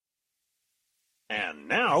And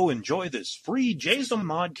now enjoy this free Jason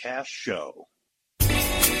Modcast show.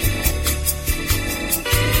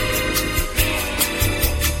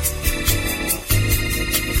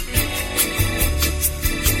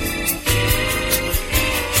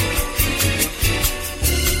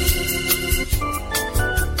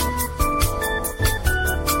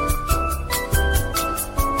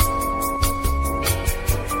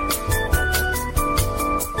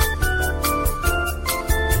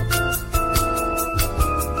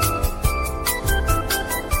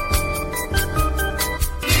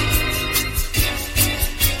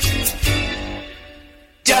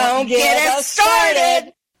 Don't get us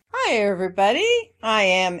started! Hi, everybody. I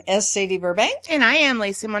am Sadie Burbank. And I am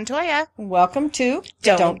Lacie Montoya. Welcome to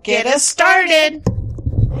Don't Get Us Started!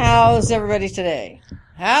 How's everybody today?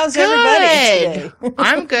 How's Good. everybody today?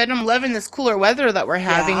 I'm good. I'm loving this cooler weather that we're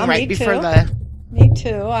having Me before too. the... Me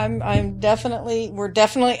too. We're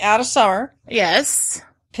definitely out of summer. Yes.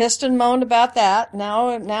 Pissed and moaned about that.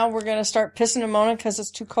 Now we're going to start pissing and moaning because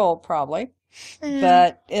it's too cold, probably.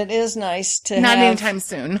 But it is nice to Not have... anytime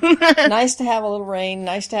soon. Nice to have a little rain,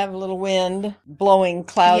 nice to have a little wind, blowing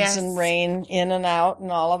clouds Yes. and rain in and out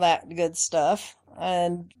and all of that good stuff.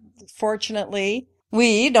 And fortunately,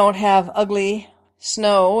 we don't have ugly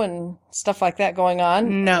snow and stuff like that going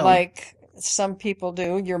on. No. Like some people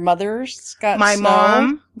do. Your mother's got My snow.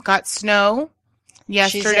 mom got snow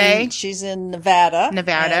yesterday. She's in Nevada.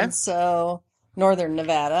 Nevada. And so... Northern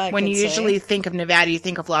Nevada, When you could say. usually think of Nevada, you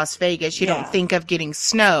think of Las Vegas. You Yeah. don't think of getting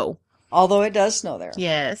snow. Although it does snow there.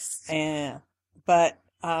 Yes. Yeah. But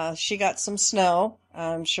she got some snow.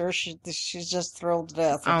 I'm sure she's just thrilled to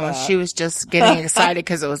death with that. She was just getting excited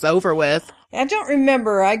because it was over with. I don't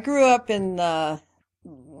remember. I grew up in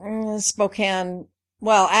Spokane,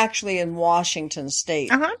 well, actually in Washington State,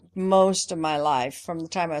 most of my life, from the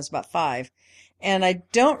time I was about 5. And I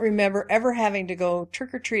don't remember ever having to go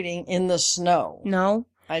trick-or-treating in the snow. No.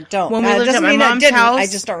 I don't. When we lived at my I mom's didn't. house, I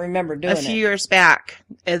just don't remember doing A few years back,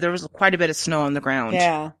 there was quite a bit of snow on the ground.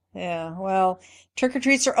 Yeah. Well,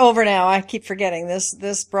 trick-or-treats are over now. I keep forgetting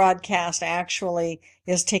this broadcast actually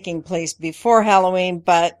is taking place before Halloween,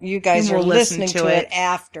 but you guys And are we'll listen listening to to it it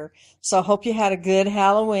out So I hope you had a good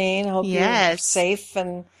Halloween. I hope you're Yes. safe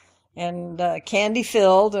and candy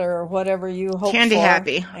filled or whatever you hope Candy for.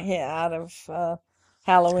 happy. Yeah, out of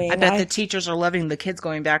Halloween. I bet the teachers are loving the kids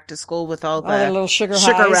going back to school with all their the little sugar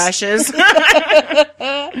rushes.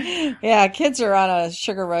 Yeah, kids are on a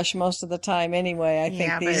sugar rush most of the time anyway. I think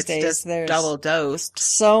Yeah, but these it's days just there's double dosed.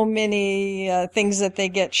 so many things that they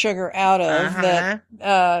get sugar out of Uh-huh.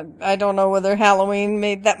 that I don't know whether Halloween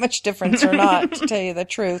made that much difference or not, to tell you the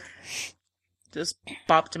truth. Just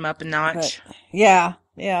bopped them up a notch. But, yeah.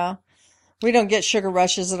 We don't get sugar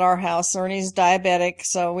rushes at our house. Ernie's diabetic,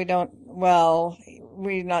 so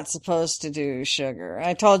we're not supposed to do sugar.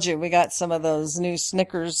 I told you we got some of those new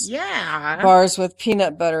Snickers Yeah. bars with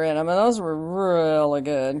peanut butter in them, and those were really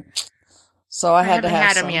good. So I had to have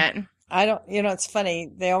haven't some. had them yet. I don't, it's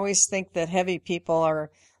funny. They always think that heavy people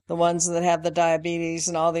are the ones that have the diabetes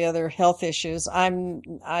and all the other health issues. I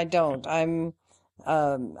don't.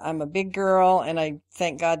 I'm a big girl, and I,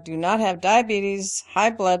 thank God, do not have diabetes,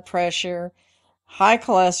 high blood pressure, high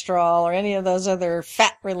cholesterol, or any of those other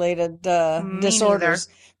fat-related disorders.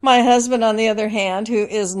 neither. My husband, on the other hand, who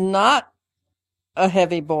is not a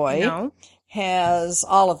heavy boy, No. has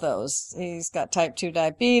all of those. He's got type 2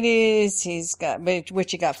 diabetes.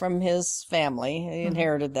 Which he got from his family. He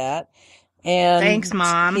inherited that. And Thanks,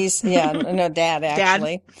 Mom. Dad,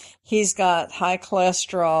 actually. He's got high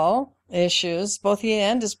cholesterol issues, both he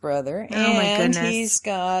and his brother. Oh, my goodness. And he's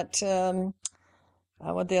got,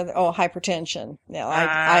 hypertension. Yeah,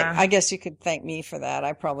 I guess you could thank me for that.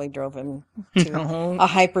 I probably drove him to a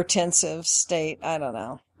hypertensive state. I don't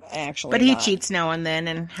know. Actually, But he not. cheats now and then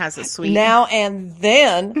and has a sweet. Now and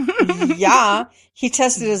then, yeah. He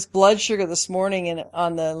tested his blood sugar this morning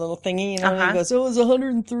on the little thingy, and he goes, it was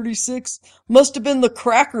 136. Must have been the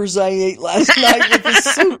crackers I ate last night with the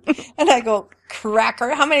soup. And I go, cracker?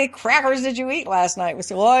 How many crackers did you eat last night? We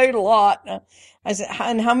said, well, I ate a lot. I said,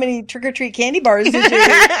 and how many trick-or-treat candy bars did you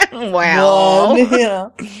eat? Wow.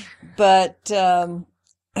 One, But,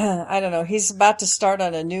 I don't know. He's about to start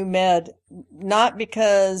on a new med, not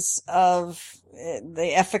because of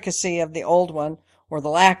the efficacy of the old one or the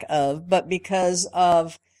lack of, but because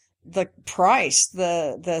of the price.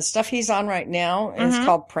 The stuff he's on right now is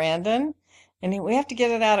called Prandon, and we have to get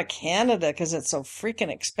it out of Canada because it's so freaking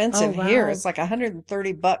expensive here. It's like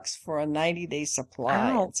 $130 for a 90-day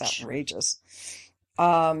supply. Ouch. It's outrageous.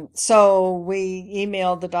 So we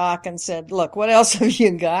emailed the doc and said, look, what else have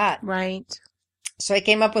you got? Right. So I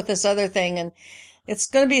came up with this other thing, and it's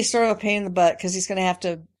going to be sort of a pain in the butt because he's going to have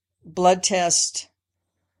to blood test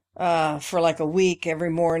for like a week every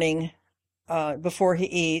morning before he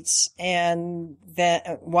eats, and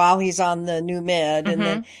that while he's on the new med, and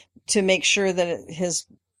then to make sure that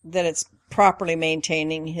it's properly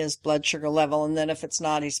maintaining his blood sugar level, and then if it's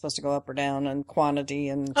not, he's supposed to go up or down in quantity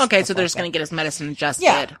and Okay, so stuff they're like just going to get his medicine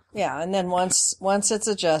adjusted. Yeah, and then once it's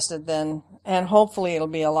adjusted, then, and hopefully it'll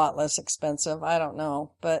be a lot less expensive. I don't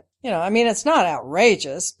know, but I mean, it's not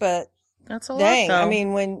outrageous, but that's a dang, lot, though. I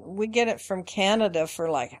mean, when we get it from Canada for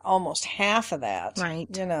like almost half of that, right?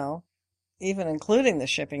 Even including the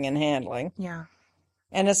shipping and handling. Yeah,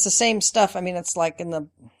 and it's the same stuff. I mean, it's like in the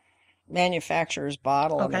manufacturer's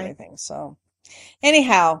bottle and Okay. everything. So,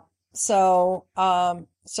 anyhow, so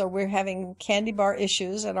we're having candy bar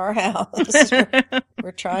issues at our house.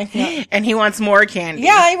 we're trying not. And he wants more candy.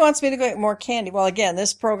 Yeah, he wants me to go get more candy. Well, again,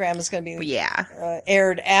 this program is going to be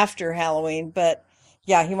aired after Halloween, but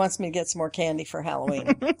yeah, he wants me to get some more candy for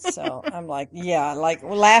Halloween. So I'm like, yeah, like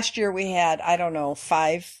last year we had, I don't know,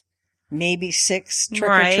 5, maybe 6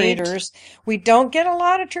 trick-or-treaters. We don't get a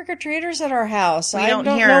lot of trick-or-treaters at our house. I don't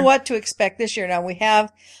know what to expect this year. Now, we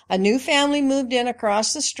have a new family moved in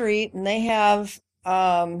across the street, and they have,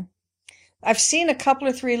 I've seen a couple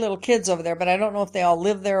or 3 little kids over there, but I don't know if they all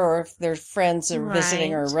live there or if they're friends or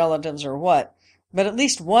visiting or relatives or what. But at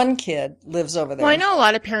least one kid lives over there. Well, I know a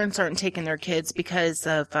lot of parents aren't taking their kids because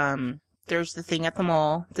of, there's the thing at the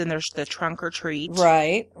mall, then there's the trunk or treat.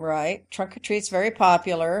 Right. Trunk or treat's very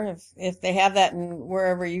popular. If they have that in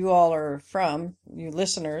wherever you all are from, you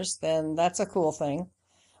listeners, then that's a cool thing.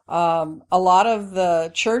 A lot of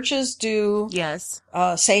the churches do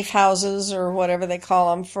safe houses or whatever they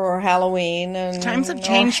call them for Halloween, and times have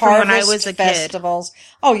changed from when I was a festivals.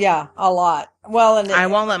 Oh yeah, a lot. Well, and I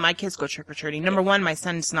won't let my kids go trick or treating. Number one, my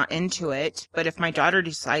son's not into it, but if my daughter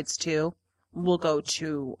decides to, we'll go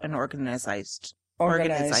to an organized place.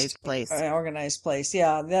 Organized place,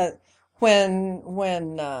 yeah. That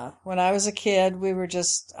when I was a kid, we were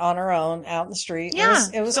just on our own out in the street. Yeah,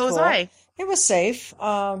 it was so cool. was I. It was safe.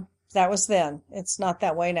 That was then. It's not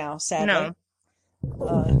that way now, sadly.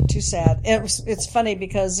 No. Too sad. It's funny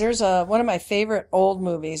because there's one of my favorite old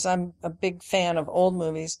movies. I'm a big fan of old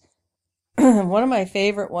movies. One of my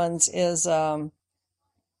favorite ones is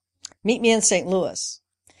Meet Me in St. Louis.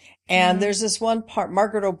 And there's this one part,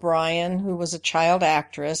 Margaret O'Brien, who was a child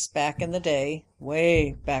actress back in the day,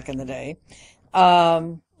 way back in the day.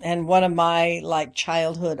 And one of my like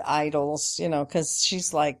childhood idols, 'cause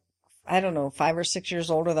she's like, I don't know, 5 or 6 years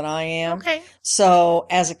older than I am. Okay. So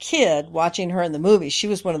as a kid watching her in the movie, she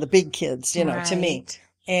was one of the big kids, to me.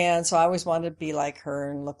 And so I always wanted to be like her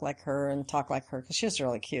and look like her and talk like her because she was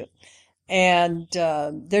really cute. And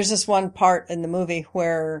there's this one part in the movie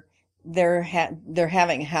where they're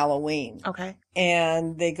having Halloween. Okay.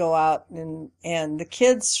 And they go out and the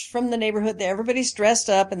kids from the neighborhood, everybody's dressed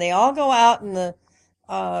up and they all go out, and the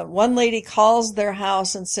one lady calls their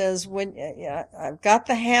house and says, I've got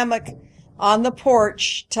the hammock on the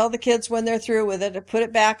porch. Tell the kids when they're through with it to put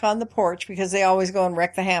it back on the porch, because they always go and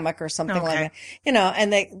wreck the hammock or something like that.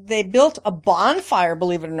 And they built a bonfire,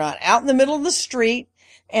 believe it or not, out in the middle of the street,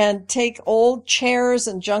 and take old chairs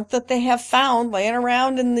and junk that they have found laying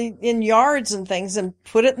around in yards and things and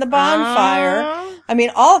put it in the bonfire. I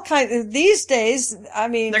mean, all kinds these days. I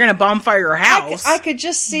mean, they're going to bonfire your house. I could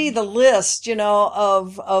just see the list,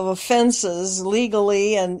 of offenses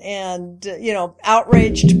legally and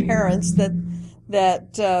outraged parents that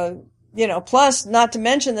plus not to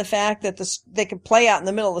mention the fact that they could play out in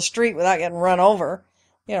the middle of the street without getting run over.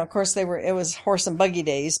 Of course it was horse and buggy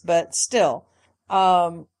days, but still.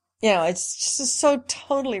 It's just so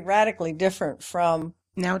totally radically different from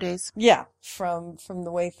nowadays. Yeah, from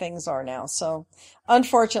the way things are now. So,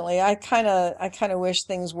 unfortunately, I kind of wish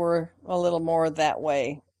things were a little more that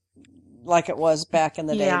way, like it was back in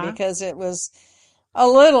the day, because it was a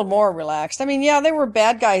little more relaxed. I mean, yeah, there were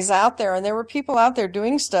bad guys out there, and there were people out there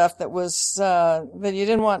doing stuff that was that you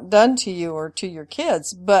didn't want done to you or to your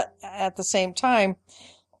kids, but at the same time,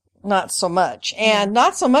 not so much. And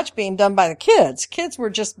not so much being done by the kids. Kids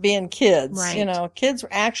were just being kids. Right. Kids were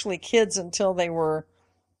actually kids until they were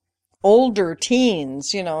older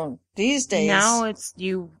teens, these days. Now it's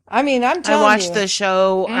you. I mean, I'm telling you. I watched the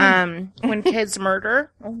show, When Kids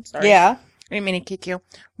Murder. Oh, I'm sorry. Yeah. I didn't mean to kick you.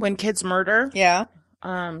 When Kids Murder. Yeah.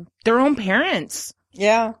 Their own parents.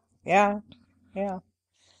 Yeah. Yeah. Yeah.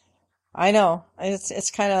 I know.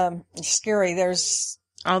 It's kind of scary. There's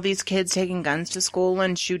all these kids taking guns to school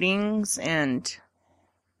and shootings, and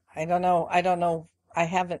I don't know. I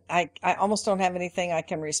almost don't have anything I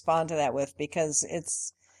can respond to that with, because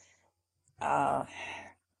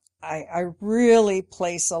I really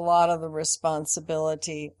place a lot of the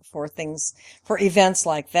responsibility for events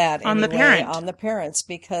like that on the parent, on the parents,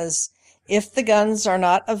 because if the guns are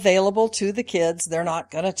not available to the kids, they're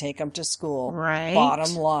not going to take them to school. Right.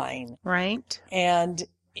 Bottom line. Right. And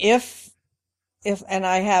and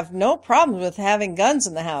I have no problem with having guns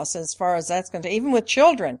in the house as far as that's going to, even with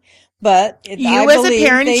children. But you as a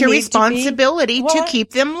parent, it's your responsibility to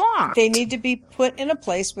keep them locked. They need to be put in a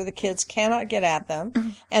place where the kids cannot get at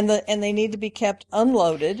them, and they need to be kept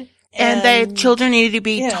unloaded. And the children need to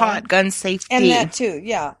be taught gun safety. And that too,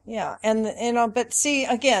 yeah. And, but see,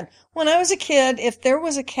 again, when I was a kid, if there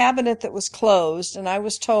was a cabinet that was closed and I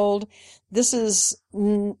was told, this is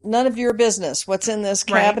none of your business, what's in this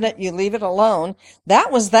cabinet, you leave it alone,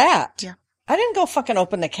 that was that. Yeah. I didn't go fucking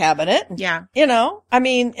open the cabinet. Yeah. I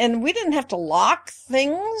mean, and we didn't have to lock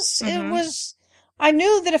things. I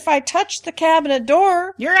knew that if I touched the cabinet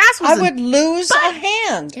door, your ass was I would lose a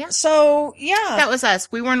hand. Yeah. So, yeah. That was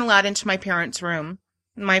us. We weren't allowed into my parents' room.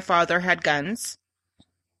 My father had guns.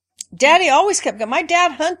 Daddy always kept going. My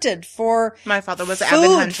dad hunted for my father was an food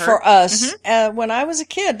avid hunter for us. When I was a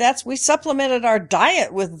kid, we supplemented our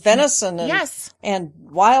diet with venison and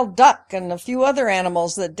wild duck and a few other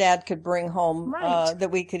animals that Dad could bring home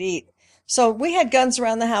that we could eat. So we had guns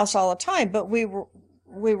around the house all the time, but we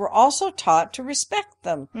were also taught to respect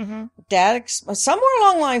them. Dad, somewhere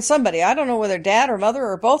along the line, somebody, I don't know whether Dad or Mother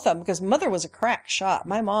or both of them, because Mother was a crack shot.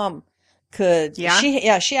 My mom could,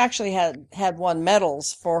 she actually had won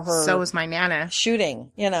medals for her. So was my Nana. Shooting,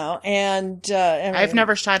 and I've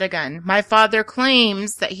never shot a gun. My father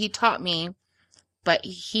claims that he taught me, but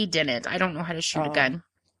he didn't. I don't know how to shoot a gun.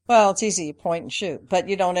 Well, it's easy. You point and shoot, but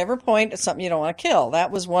you don't ever point at something you don't want to kill.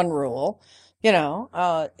 That was one rule.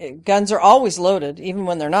 Guns are always loaded, even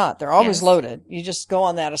when they're not. They're always loaded. You just go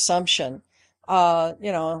on that assumption.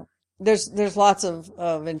 There's lots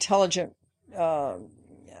of intelligent,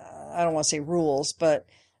 I don't want to say rules, but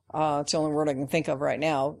it's the only word I can think of right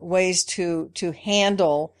now, ways to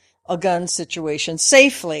handle a gun situation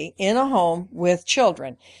safely in a home with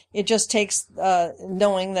children. It just takes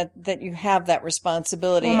knowing that you have that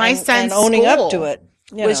responsibility and owning up to it.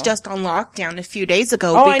 Was just on lockdown a few days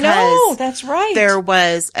ago. Oh, because I know. That's right. There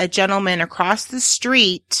was a gentleman across the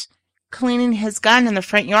street cleaning his gun in the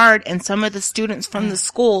front yard, and some of the students from the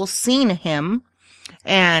school seen him,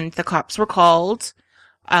 and the cops were called.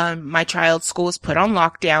 My child's school was put on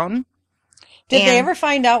lockdown. Did they ever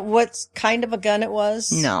find out what kind of a gun it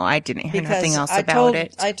was? No, I didn't hear nothing else about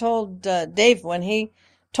it. I told Dave when he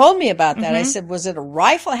told me about that. I said, was it a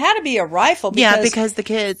rifle? It had to be a rifle. Because the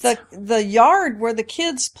kids. The yard where the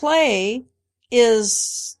kids play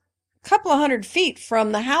is a couple of 100 feet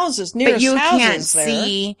from the houses, nearest houses there. But you can't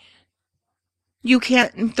see. You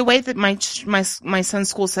can't, the way that my son's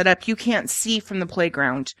school set up, you can't see from the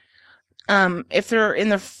playground. If they're in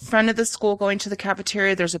the front of the school going to the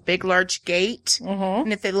cafeteria, there's a big, large gate.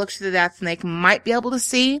 And if they look through that, then they might be able to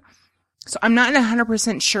see. So I'm not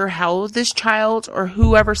 100% sure how this child or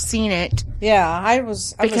whoever seen it. Yeah, I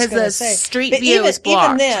was going to say. Because the street view is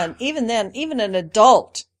blocked. Even an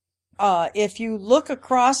adult, if you look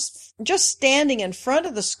across, just standing in front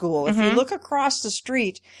of the school, if you look across the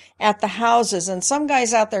street at the houses and some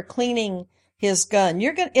guy's out there cleaning his gun,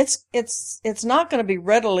 it's not going to be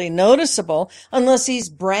readily noticeable unless he's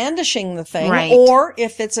brandishing the thing, or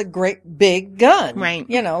if it's a great big gun,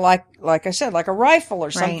 like I said, like a rifle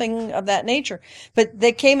or something of that nature. But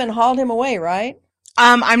they came and hauled him away, right?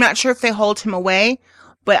 I'm not sure if they hauled him away,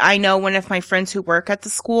 but I know one of my friends who work at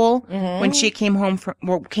the school, when she came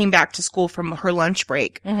back to school from her lunch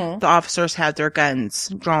break, the officers had their guns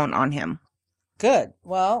drawn on him. Good.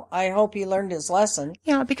 Well, I hope he learned his lesson.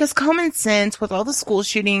 Yeah, because common sense with all the school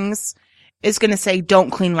shootings is going to say, don't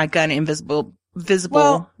clean my gun visible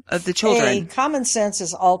of the children. Common sense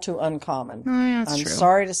is all too uncommon. Oh, yeah, that's I'm true.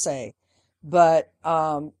 sorry to say. But,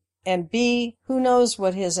 and B, who knows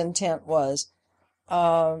what his intent was.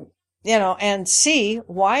 And C,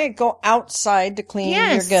 why go outside to clean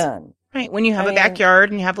your gun? Right. When you have a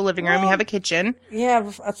backyard and you have a living room, you have a kitchen. You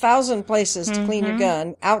have 1,000 places to clean your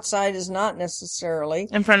gun. Outside is not necessarily.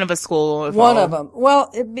 In front of a school. One of them.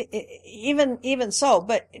 Well, even so,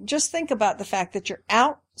 but just think about the fact that you're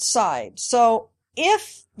outside. So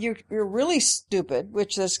if you're really stupid,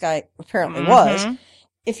 which this guy apparently was,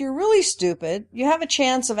 if you're really stupid, you have a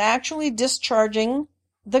chance of actually discharging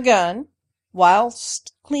the gun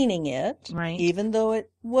whilst cleaning it. Right. Even though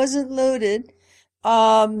it wasn't loaded.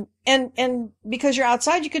 And because you're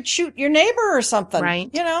outside, you could shoot your neighbor or something.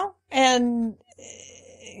 Right. And,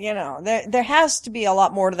 there has to be a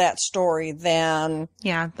lot more to that story than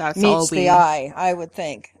Yeah, that's all meets we... the eye, I would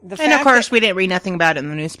think. And of course, we didn't read nothing about it in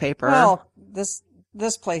the newspaper. Well, this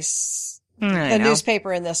place, I the know.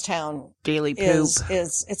 newspaper in this town Daily poop.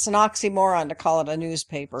 it's an oxymoron to call it a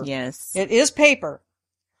newspaper. Yes. It is paper.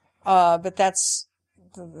 But that's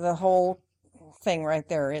the whole thing right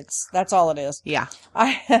there. That's all it is. Yeah.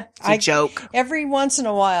 It's a joke. Every once in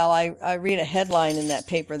a while, I read a headline in that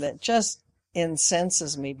paper that just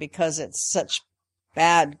incenses me because it's such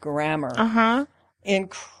bad grammar. Uh-huh.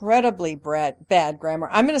 Incredibly bad grammar.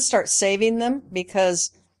 I'm going to start saving them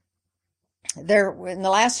because in the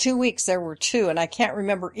last 2 weeks, there were two, and I can't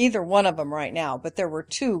remember either one of them right now, but there were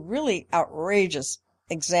two really outrageous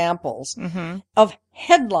examples of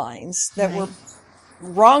headlines that were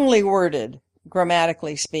wrongly worded,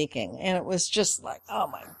 grammatically speaking. And it was just like, oh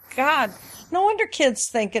my God. No wonder kids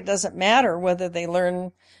think it doesn't matter whether they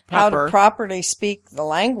learn how to properly speak the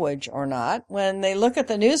language or not. When they look at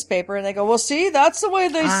the newspaper and they go, well, see, that's the way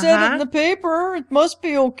they said it in the paper. It must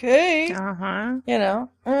be okay.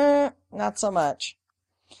 Not so much.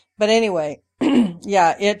 But anyway,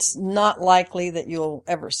 yeah, it's not likely that you'll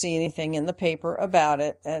ever see anything in the paper about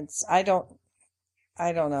it. I don't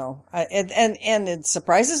know. And it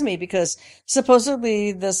surprises me because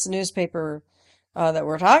supposedly this newspaper that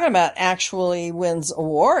we're talking about actually wins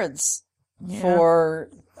awards for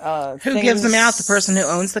who gives them out? The person who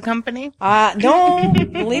owns the company? No,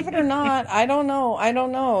 believe it or not, I don't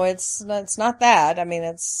know. It's not that. I mean,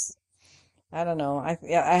 I don't know. I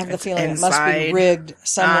have the feeling it must be rigged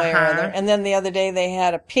some way or other. And then the other day they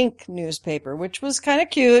had a pink newspaper, which was kind of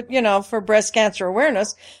cute, for breast cancer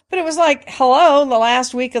awareness. But it was like, hello, the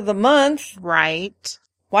last week of the month. Right.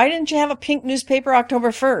 Why didn't you have a pink newspaper October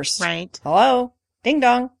 1st? Right. Hello? Ding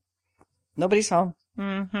dong. Nobody's home.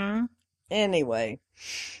 Mm-hmm. Anyway.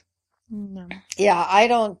 No. Yeah, I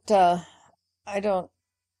don't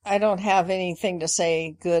have anything to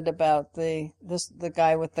say good about the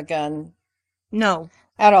guy with the gun. No.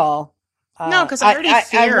 At all. No, because I already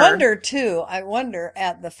fear. I wonder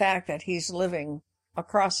at the fact that he's living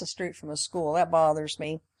across the street from a school. That bothers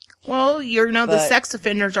me. Well, the sex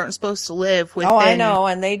offenders aren't supposed to live within... Oh, I know,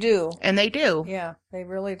 and they do. And they do. Yeah, they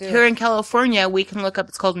really do. Here in California, we can look up,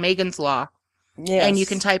 it's called Megan's Law. Yes. And you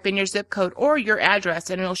can type in your zip code or your address,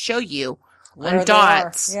 and it'll show you where on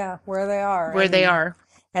dots. Yeah, where they are. They are.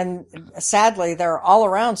 And sadly, they're all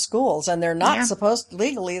around schools, and they're not supposed,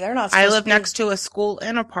 legally, they're not supposed to. I live next to a school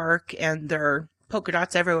and a park, and there are polka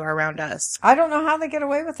dots everywhere around us. I don't know how they get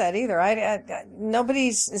away with that either.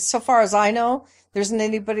 Nobody's, so far as I know, there isn't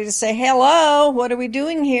anybody to say, hello, what are we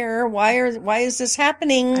doing here? Why is this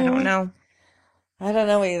happening? I don't know. I don't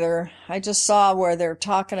know either. I just saw where they're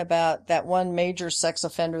talking about that one major sex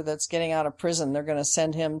offender that's getting out of prison. They're going to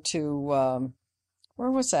send him to,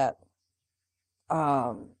 where was that?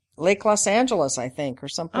 Lake Los Angeles, I think, or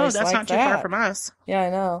someplace like that. Oh, that's not too far from us. Yeah, I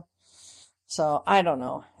know. So I don't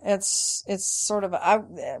know. It's sort of, I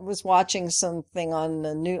was watching something on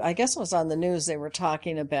the news. I guess it was on the news. They were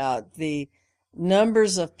talking about the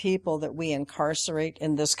numbers of people that we incarcerate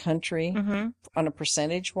in this country on a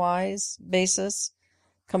percentage-wise basis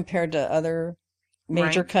compared to other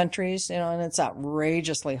major countries, and it's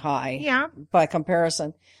outrageously high by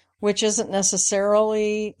comparison, which isn't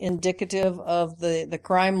necessarily indicative of the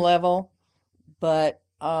crime level, but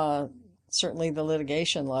certainly the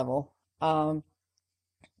litigation level. And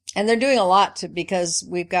they're doing a lot because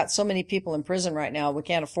we've got so many people in prison right now, we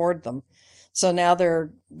can't afford them. So now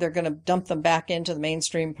they're going to dump them back into the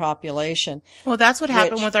mainstream population. Well, that's what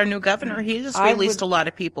happened with our new governor. He just released a lot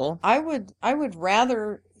of people. I would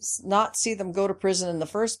rather not see them go to prison in the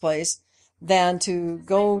first place than to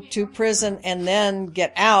go to prison and then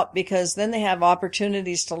get out, because then they have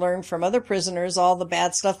opportunities to learn from other prisoners all the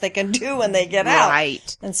bad stuff they can do when they get out.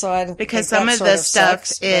 Right. And so because some of this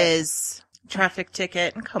stuff is traffic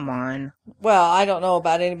ticket. Come on. Well, I don't know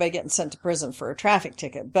about anybody getting sent to prison for a traffic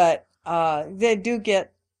ticket, but they do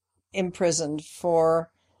get imprisoned for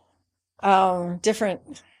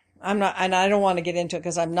different. And I don't want to get into it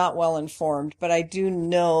because I'm not well informed, but I do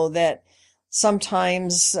know that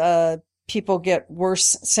sometimes people get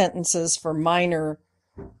worse sentences for minor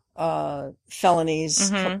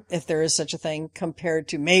felonies, if there is such a thing, compared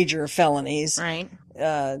to major felonies. Right.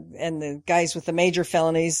 And the guys with the major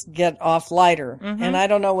felonies get off lighter. And I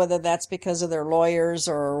don't know whether that's because of their lawyers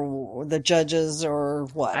or the judges or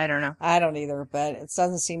what. I don't know. I don't either, but it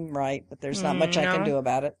doesn't seem right, but there's not much I can do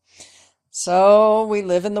about it. So we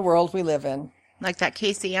live in the world we live in. Like that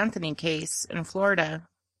Casey Anthony case in Florida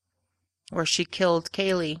where she killed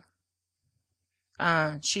Kaylee.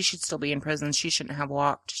 She should still be in prison. She shouldn't have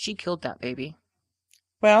walked. She killed that baby.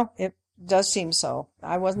 Well, it does seem so.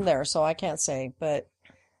 I wasn't there, so I can't say. But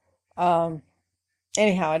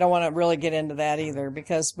anyhow, I don't want to really get into that either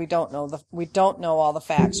because we don't know all the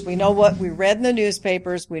facts. We know what we read in the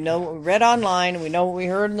newspapers, we know what we read online, and we know what we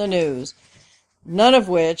heard in the news. None of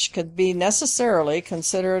which could be necessarily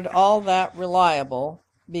considered all that reliable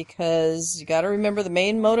because you got to remember the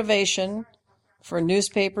main motivation for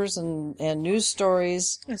newspapers and news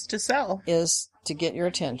stories Is to sell. is to get your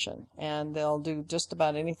attention, and they'll do just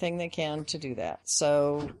about anything they can to do that.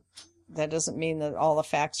 So that doesn't mean that all the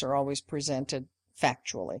facts are always presented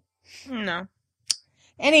factually. No.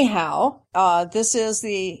 Anyhow, this is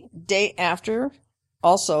the day after.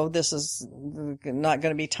 Also, this is not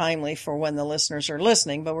going to be timely for when the listeners are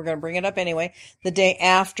listening, but we're going to bring it up anyway. The day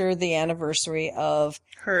after the anniversary of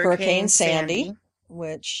Hurricane Sandy,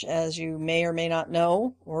 which, as you may or may not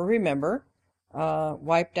know or remember,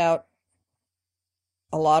 wiped out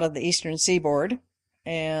a lot of the eastern seaboard.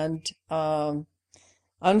 And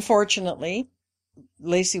unfortunately,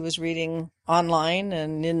 Lacie was reading online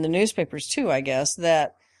and in the newspapers too, I guess,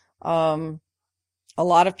 that a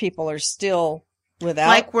lot of people are still without...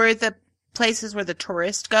 Like where the places where the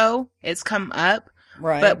tourists go, it's come up.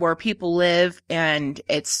 Right. But where people live and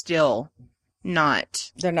it's still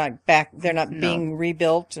not... They're not back. They're not being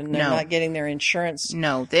rebuilt, and they're not getting their insurance.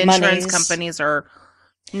 No, the insurance companies are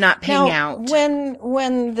not paying out.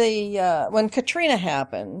 When Katrina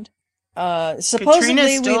happened,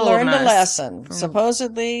 supposedly we learned a lesson.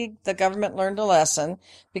 Supposedly the government learned a lesson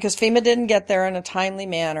because FEMA didn't get there in a timely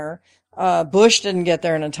manner. Bush didn't get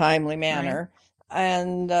there in a timely manner. Right.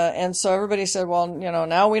 And so everybody said, well,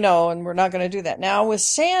 now we know, and we're not going to do that. Now with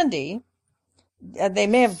Sandy, they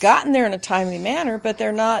may have gotten there in a timely manner, but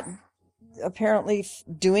they're not apparently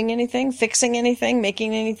doing anything, fixing anything,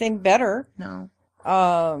 making anything better. No.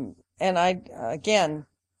 And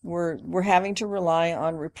we're having to rely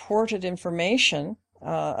on reported information,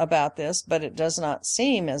 about this, but it does not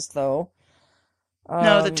seem as though,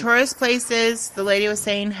 no, the tourist places, the lady was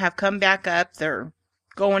saying, have come back up. They're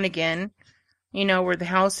going again. Where the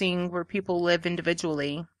housing, where people live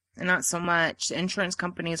individually, and not so much. The insurance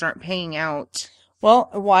companies aren't paying out. Well,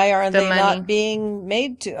 why are they money. not being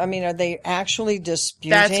made to? I mean, are they actually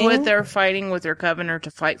disputing? That's what they're fighting with their governor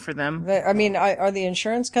to fight for them. I mean, are the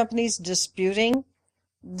insurance companies disputing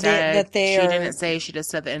that they are? She didn't say. She just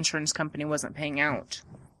said the insurance company wasn't paying out.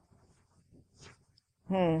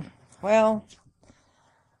 Well,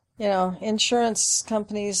 insurance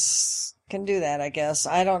companies can do that, I guess.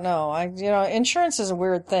 I don't know. Insurance is a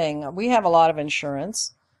weird thing. We have a lot of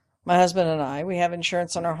insurance. My husband and I, we have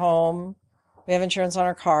insurance on our home. We have insurance on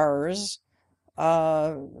our cars.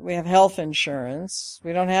 We have health insurance.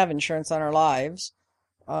 We don't have insurance on our lives.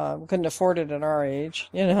 We couldn't afford it at our age.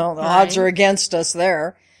 The odds are against us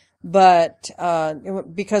there. But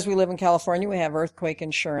because we live in California, we have earthquake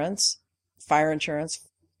insurance, fire insurance.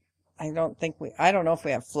 I don't know if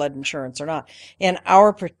we have flood insurance or not. In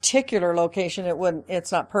our particular location,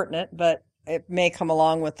 it's not pertinent, but it may come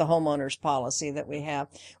along with the homeowner's policy that we have.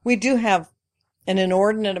 We do have an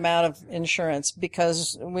inordinate amount of insurance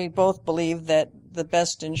because we both believe that the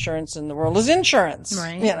best insurance in the world is insurance.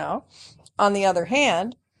 Right. On the other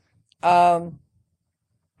hand,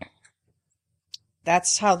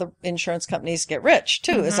 that's how the insurance companies get rich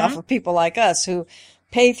too, is off of people like us who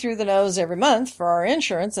pay through the nose every month for our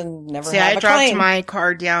insurance and never have a claim. I dropped my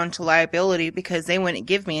car down to liability because they wouldn't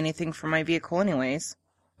give me anything for my vehicle anyways.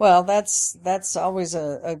 Well, that's always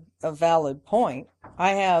a valid point. I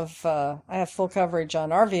have full coverage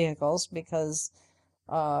on our vehicles because,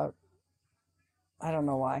 I don't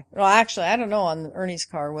know why. Well, actually, I don't know on Ernie's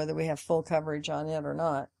car whether we have full coverage on it or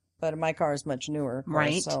not, but my car is much newer, of course,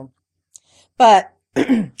 right? So, but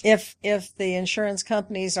if the insurance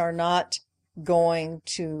companies are not going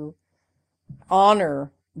to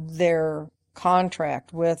honor their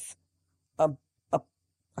contract with a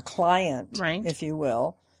client, right, if you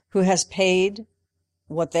will, who has paid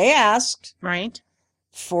what they asked, right,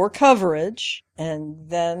 for coverage, and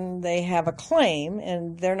then they have a claim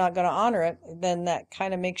and they're not going to honor it, then that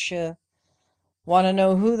kind of makes you want to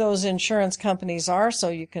know who those insurance companies are so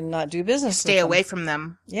you can not do business with them. Stay away from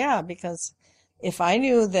them. Yeah, because if I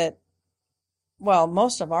knew that, well,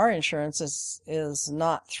 most of our insurance is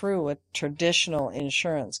not through a traditional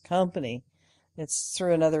insurance company. It's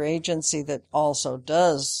through another agency that also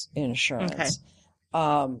does insurance.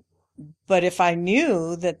 Okay. But if I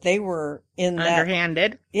knew that they were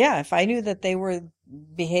underhanded, if I knew that they were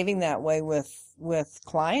behaving that way with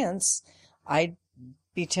clients, I'd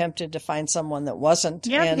be tempted to find someone that wasn't.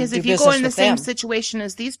 Yeah, because if you go in the same situation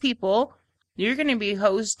as these people, you're going to be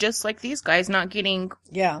hosed just like these guys, not getting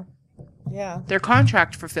Yeah. Their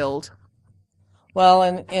contract fulfilled. Well,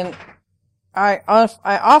 and I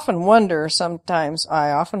often wonder sometimes.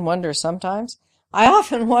 I often wonder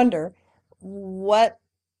what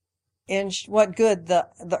good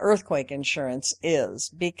the earthquake insurance is,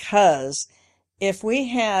 because if we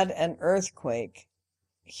had an earthquake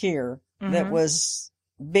here that was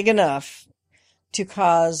big enough to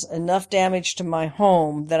cause enough damage to my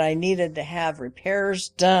home that I needed to have repairs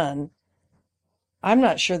done, I'm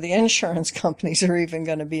not sure the insurance companies are even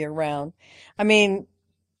going to be around. I mean,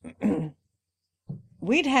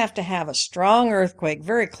 we'd have to have a strong earthquake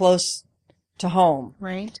very close to home,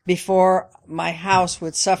 right, before my house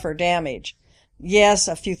would suffer damage. Yes,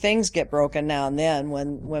 a few things get broken now and then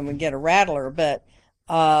when we get a rattler, but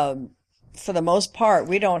for the most part,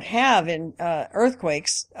 we don't have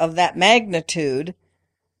earthquakes of that magnitude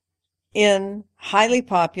in highly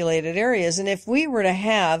populated areas. And if we were to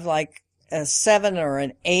have like a 7 or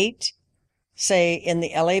an 8, say in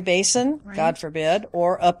the LA basin, right, God forbid,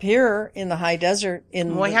 or up here in the high desert,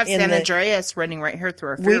 we have San Andreas running right here through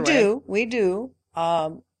our freeway. We do.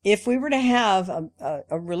 If we were to have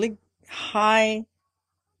a really high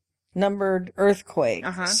numbered earthquake,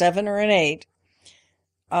 7 or an 8,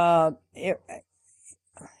 it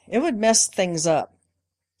would mess things up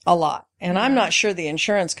a lot. And I'm not sure the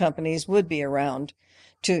insurance companies would be around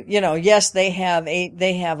to, yes, they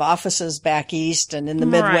have offices back east and in the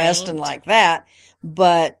Midwest and like that.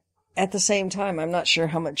 But at the same time, I'm not sure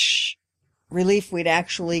how much relief we'd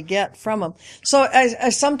actually get from them. So I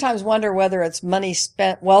sometimes wonder whether it's money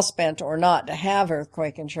well spent or not to have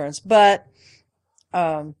earthquake insurance. But,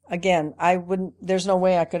 again, there's no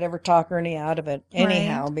way I could ever talk Ernie out of it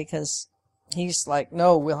anyhow, because he's like,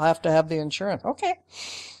 no, we'll have to have the insurance. Okay.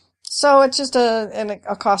 So it's just a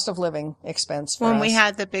cost of living expense for us. When we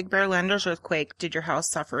had the Big Bear Landers earthquake, did your house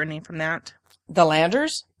suffer any from that? The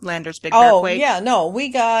Landers? Landers Big Bear quake? Oh, yeah, no. We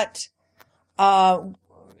got a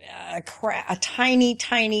tiny,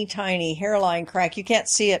 tiny, tiny hairline crack. You can't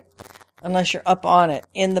see it unless you're up on it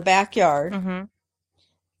in the backyard.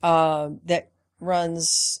 That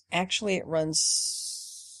runs, I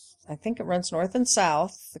think it runs north and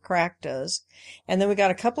south. The crack does. And then we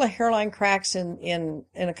got a couple of hairline cracks in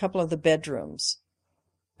a couple of the bedrooms,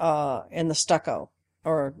 in the stucco,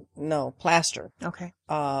 or no, plaster. Okay.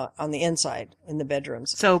 On the inside in the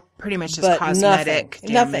bedrooms. So pretty much just cosmetic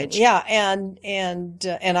damage. Nothing. Yeah. And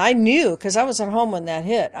I knew, cause I was at home when that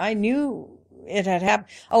hit. I knew it had happened.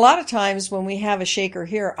 A lot of times when we have a shaker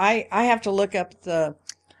here, I have to look up the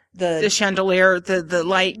chandelier, the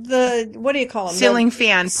light, what do you call them? Ceiling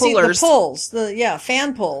fan pullers. The pulls,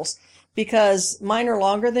 fan pulls, because mine are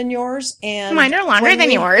longer than yours, and mine are longer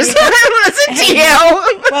than yours. Listen to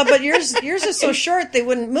you. Well, but yours is so short they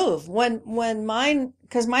wouldn't move. When mine,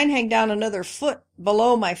 because mine hang down another foot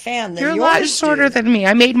below my fan than yours. You're a lot shorter than me.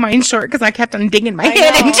 I made mine short because I kept on digging my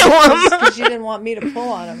head into them. Because you didn't want me to pull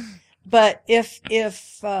on them. But if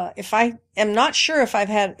I am not sure if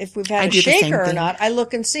we've had a shaker or not, I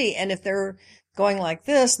look and see. And if they're going like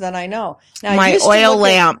this, then I know. Now, my oil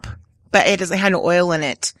lamp, but it doesn't have no oil in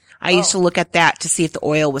it. I used to look at that to see if the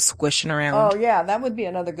oil was squishing around. Oh, yeah, that would be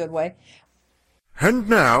another good way. And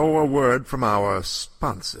now a word from our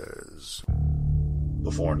sponsors.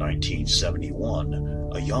 Before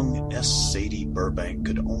 1971, a young S. Sadie Burbank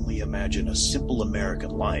could only imagine a simple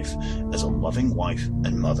American life as a loving wife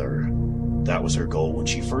and mother. That was her goal when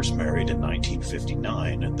she first married in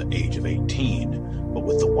 1959 at the age of 18. But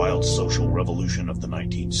with the wild social revolution of the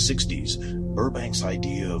 1960s, Burbank's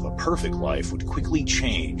idea of a perfect life would quickly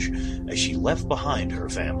change as she left behind her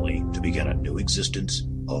family to begin a new existence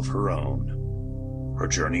of her own. Her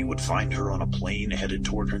journey would find her on a plane headed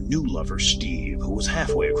toward her new lover, Steve, who was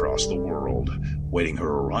halfway across the world, waiting her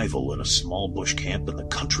arrival in a small bush camp in the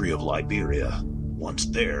country of Liberia. Once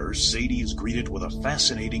there, Sadie is greeted with a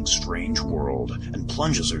fascinating, strange world and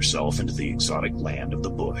plunges herself into the exotic land of the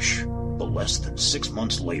bush. But less than 6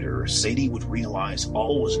 months later, Sadie would realize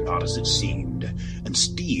all was not as it seemed, and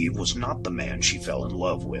Steve was not the man she fell in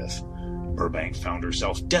love with. Burbank found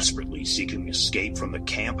herself desperately seeking escape from the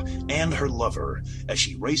camp and her lover as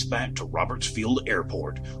she raced back to Roberts Field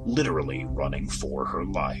Airport, literally running for her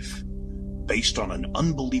life. Based on an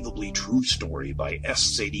unbelievably true story by S.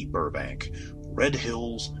 Sadie Burbank, Red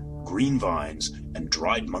Hills, Green Vines, and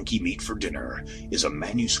Dried Monkey Meat for Dinner is a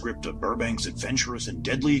manuscript of Burbank's adventurous and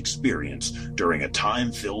deadly experience during a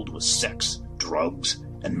time filled with sex, drugs,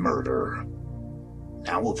 and murder.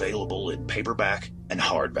 Now available in paperback and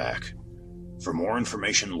hardback. For more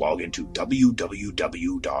information, log into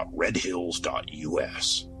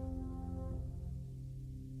www.redhills.us.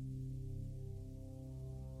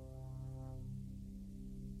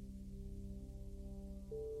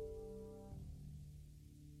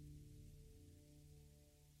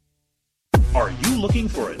 looking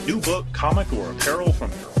for a new book, comic, or apparel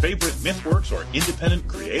from your favorite MythWorks or independent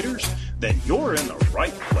creators? Then you're in the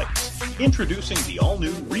right place. Introducing the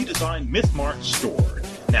all-new redesigned MythMart store.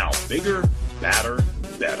 Now bigger, badder,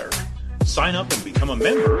 better. Sign up and become a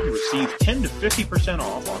member and receive 10 to 50%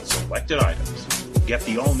 off on selected items. Get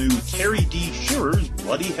the all-new Terry D. Shearer's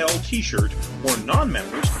Bloody Hell t-shirt, or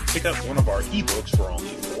non-members can pick up one of our ebooks for only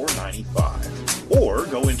 $4.95. Or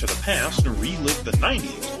go into the past and relive the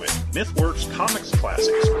 90s with MythWorks Comics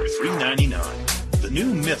Classics for $3.99. The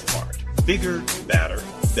new MythMart. Bigger, badder,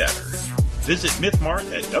 better. Visit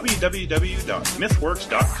MythMart at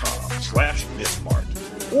www.mythworks.com/MythMart.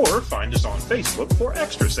 Or find us on Facebook for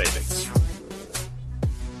extra savings.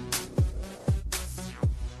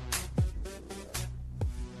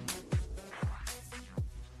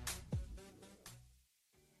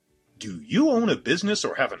 Do you own a business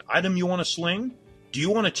or have an item you want to sling? Do you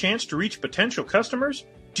want a chance to reach potential customers?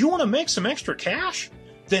 Do you want to make some extra cash?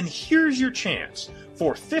 Then here's your chance.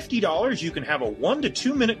 For $50, you can have a 1 to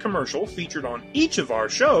 2 minute commercial featured on each of our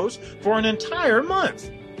shows for an entire month.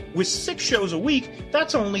 With 6 shows a week,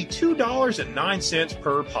 that's only $2.09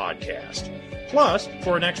 per podcast. Plus,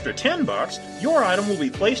 for an extra $10, your item will be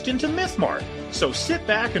placed into MythMart. So sit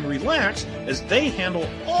back and relax as they handle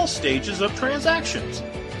all stages of transactions.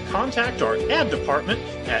 Contact our ad department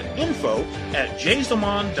at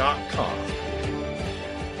info@jayzelman.com.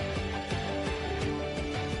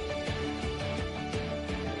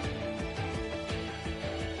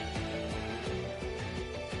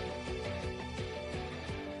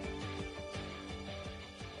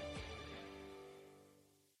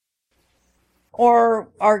 Or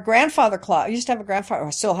our grandfather clock. I used to have a grandfather. I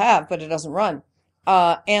still have, but it doesn't run.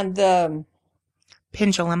 And the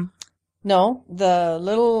Pendulum. No, the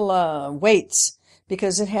little weights,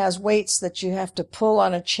 because it has weights that you have to pull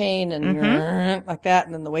on a chain and like that,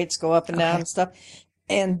 and then the weights go up and down and stuff.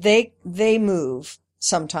 And they move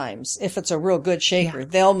sometimes. If it's a real good shaker,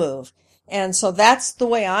 they'll move. And so that's the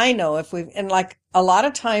way I know and like a lot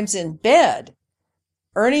of times in bed,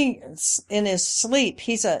 Ernie in his sleep,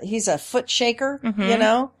 he's a foot shaker, you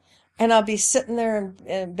know, and I'll be sitting there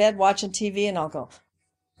in bed watching TV and I'll go,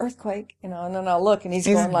 earthquake, you know, and then I'll look and he's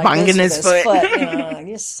going like banging this with his foot. You know,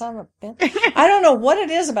 you son of a bitch. I don't know what it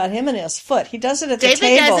is about him and his foot. He does it at the David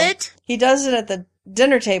table. does it. He does it at the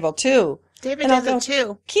dinner table too. David And does I'll it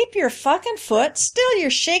too. Keep your fucking foot still. You're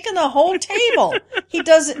shaking the whole table. He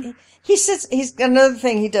does it. He sits. He's another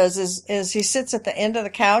thing he does is he sits at the end of the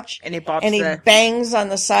couch And he bops and he bangs on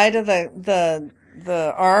the side of the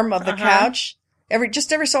arm of the couch every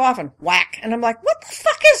so often. Whack. And I'm like, what the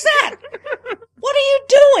fuck is that? What are you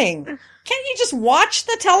doing? Can't you just watch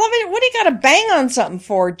the television? What do you got to bang on something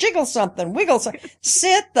for? Jiggle something, wiggle something.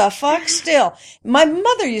 Sit the fuck still. My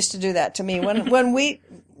mother used to do that to me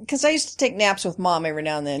because I used to take naps with Mom every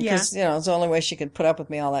now and then because, you know, it's the only way she could put up with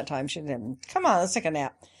me all that time. She didn't. Come on, let's take a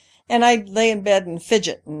nap. And I'd lay in bed and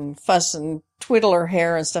fidget and fuss and twiddle her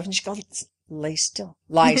hair and stuff. And she'd go, lay still.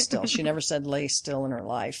 Lie still. She never said lay still in her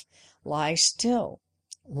life. Lie still.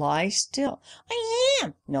 Lie still. I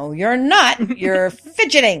am. No, you're not. You're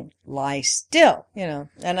fidgeting. Lie still. You know,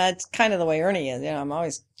 and that's kind of the way Ernie is. You know, I'm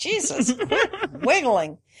always, Jesus,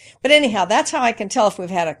 wiggling. But anyhow, that's how I can tell if we've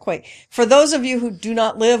had a quake. For those of you who do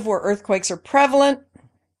not live where earthquakes are prevalent,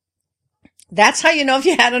 that's how you know if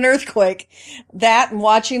you had an earthquake. That and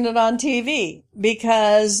watching it on TV.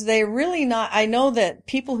 Because they really not, I know that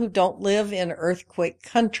people who don't live in earthquake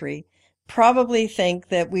country probably think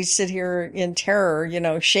that we sit here in terror, you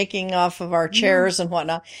know, shaking off of our chairs and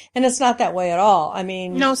whatnot. And it's not that way at all. I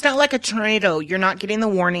mean, no, it's not like a tornado. You're not getting the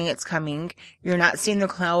warning it's coming. You're not seeing the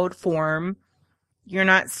cloud form. You're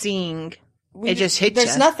not seeing it just hits you.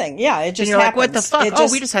 There's nothing. Yeah, it just and you're happens. like, what the fuck?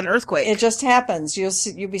 We just had an earthquake. It just happens. You'll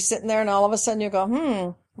be sitting there and all of a sudden you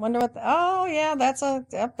go, wonder what, oh yeah, that's a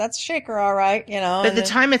shaker. All right. You know, but the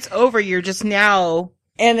time it's over, you're just now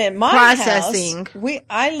and at my processing. House,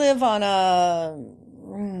 I live on a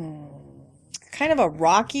kind of a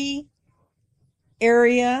rocky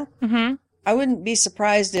area. Mm-hmm. I wouldn't be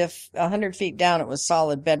surprised if 100 feet down it was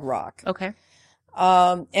solid bedrock. Okay.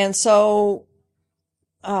 And so,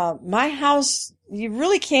 my house, you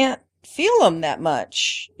really can't feel them that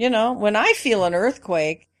much. You know, when I feel an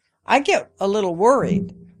earthquake, I get a little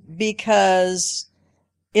worried because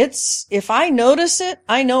if I notice it,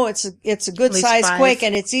 I know it's a good size quake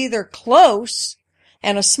and it's either close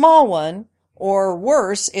and a small one or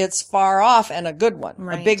worse, it's far off and a good one,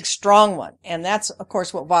 a big, strong one. And that's, of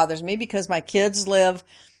course, what bothers me because my kids live,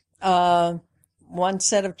 one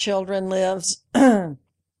set of children lives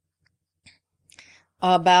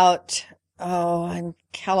about in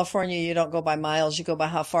California, you don't go by miles. You go by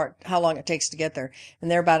how long it takes to get there. And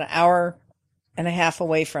they're about an hour and a half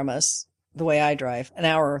away from us, the way I drive, an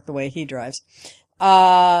hour the way he drives.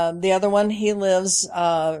 The other one, he lives,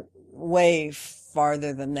 way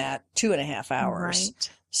farther than that, 2.5 hours. Right.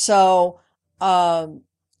 So,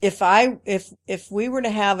 if we were to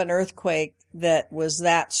have an earthquake that was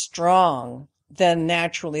that strong, then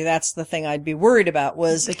naturally that's the thing I'd be worried about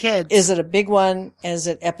was The kids. Is it a big one? Is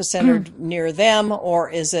it epicentered near them, or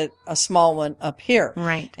is it a small one up here?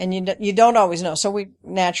 Right. And you don't always know. So we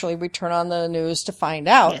turn on the news to find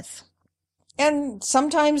out. Yes. And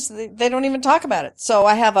sometimes they don't even talk about it. So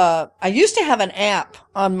I used to have an app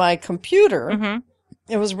on my computer. Mm-hmm.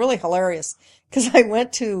 It was really hilarious because I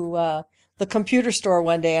went to, the computer store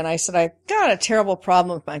one day and I said, I've got a terrible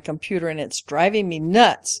problem with my computer and it's driving me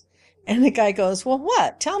nuts. And the guy goes, well,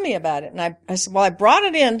 what? Tell me about it. And I said, well, I brought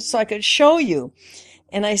it in so I could show you.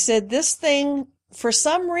 And I said, this thing, for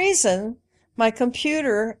some reason, my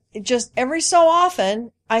computer, just every so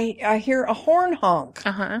often, I hear a horn honk.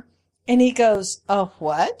 Uh-huh. And he goes, oh,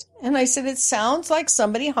 what? And I said, it sounds like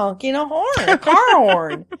somebody honking a horn, a car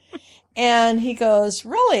horn. And he goes,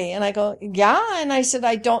 really? And I go, yeah. And I said,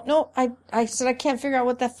 I don't know. I said, I can't figure out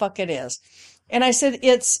what the fuck it is. And I said,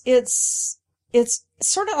 it's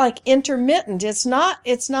sort of like intermittent. It's not,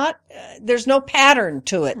 there's no pattern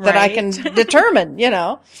to it that I can determine,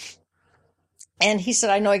 And he said,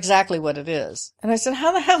 I know exactly what it is. And I said,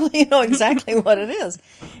 how the hell do you know exactly what it is?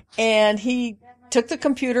 And he took the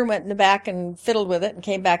computer, went in the back and fiddled with it and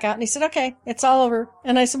came back out and he said, okay, it's all over.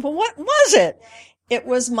 And I said, well, what was it? It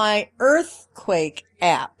was my earthquake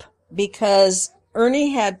app because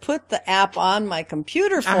Ernie had put the app on my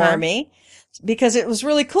computer for me because it was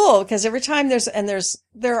really cool because every time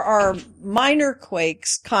there are minor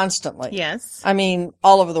quakes constantly. Yes. I mean,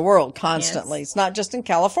 all over the world constantly. Yes. It's not just in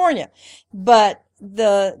California, but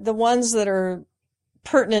the ones that are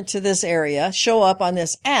pertinent to this area show up on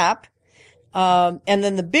this app. And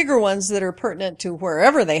then the bigger ones that are pertinent to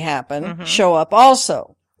wherever they happen show up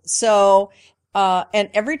also. So, and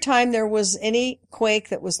every time there was any quake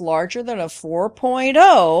that was larger than a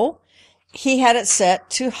 4.0, he had it set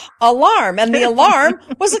to alarm, and the alarm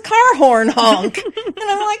was a car horn honk. And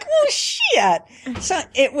I'm like, oh shit. So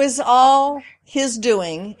it was all his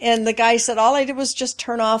doing. And the guy said, all I did was just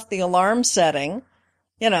turn off the alarm setting,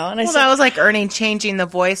 and I said, that was like Ernie changing the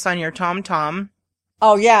voice on your TomTom.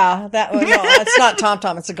 Oh yeah, no, it's not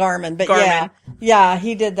TomTom, it's a Garmin, but yeah,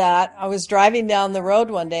 he did that. I was driving down the road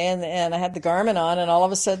one day and I had the Garmin on and all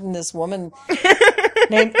of a sudden this woman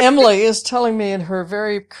named Emily is telling me in her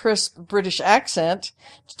very crisp British accent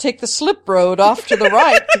to take the slip road off to the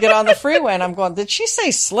right to get on the freeway. And I'm going, did she say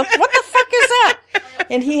slip? What the fuck is that?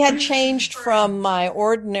 And he had changed from my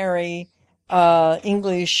ordinary,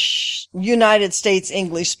 English, United States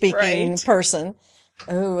English speaking person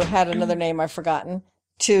who had another name I've forgotten,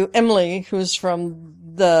 to Emily, who's from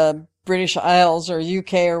the British Isles or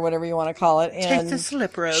UK or whatever you want to call it. And take the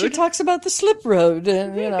slip road. She talks about the slip road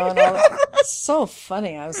and, and all that. It's so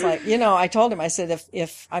funny. I was like, I told him, I said,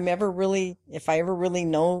 if I ever really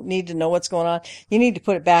need to know what's going on, you need to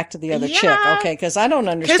put it back to the other chick. Okay. Cause I don't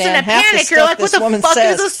understand half the stuff this woman says. What the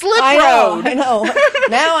fuck is a slip road? I know.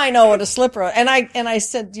 Now I know what a slip road. And I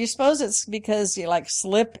said, do you suppose it's because you like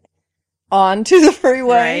slip onto the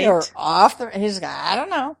freeway or off the, he's like, I don't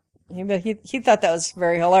know. He thought that was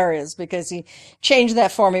very hilarious because he changed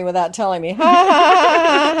that for me without telling me. Ha, ha,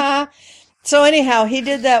 ha, ha. So anyhow, he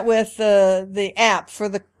did that with the app for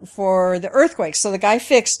the earthquake. So the guy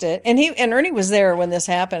fixed it and Ernie was there when this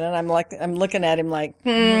happened and I'm looking at him like,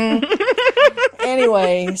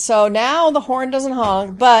 Anyway, so now the horn doesn't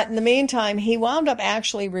honk, but in the meantime, he wound up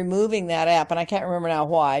actually removing that app, and I can't remember now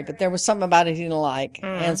why, but there was something about it he didn't like,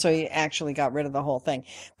 and so he actually got rid of the whole thing.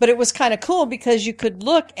 But it was kind of cool because you could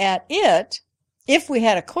look at it if we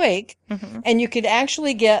had a quake, and you could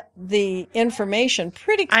actually get the information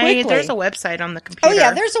pretty quickly. There's a website on the computer. Oh,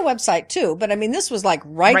 yeah, there's a website, too. But, I mean, this was, like,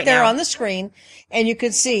 right there on the screen. And you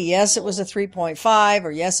could see, yes, it was a 3.5,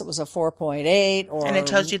 or yes, it was a 4.8, or and it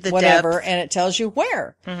tells you the whatever, depth. and it tells you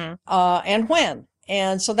where, and when.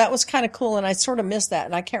 And so that was kind of cool, and I sort of missed that.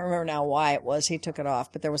 And I can't remember now why it was he took it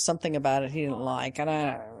off, but there was something about it he didn't like. And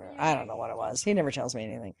I don't know what it was. He never tells me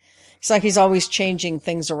anything. It's like he's always changing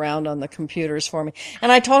things around on the computers for me.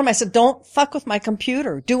 And I told him, I said, don't fuck with my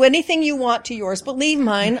computer. Do anything you want to yours, but leave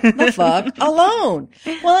mine the fuck alone.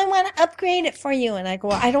 Well, I want to upgrade it for you. And I go,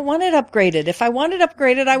 I don't want it upgraded. If I wanted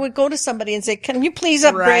upgraded, I would go to somebody and say, can you please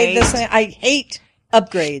upgrade this? I hate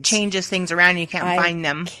upgrades. Changes things around. You can't find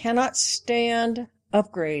them. I cannot stand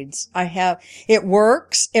upgrades. It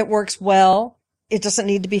works well, it doesn't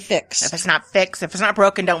need to be If fixed. it's not fixed, if it's not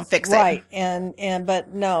broken, don't fix it. Right.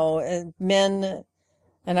 But no, men,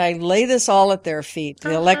 and I lay this all at their feet.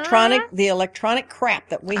 The electronic crap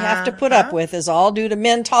that we have to put up with is all due to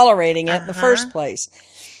men tolerating it in the first place.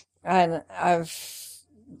 And I've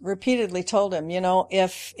repeatedly told him,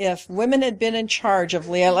 if women had been in charge of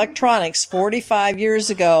the electronics 45 years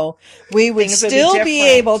ago, we would still be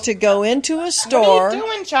able to go into a store. What are you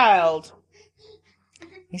doing, child?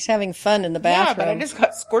 He's having fun in the bathroom. Yeah, but I just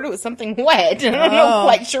got squirted with something wet. I'm not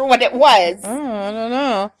quite sure what it was. Oh, I don't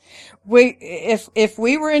know. If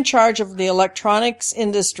we were in charge of the electronics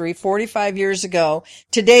industry 45 years ago,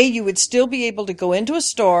 today you would still be able to go into a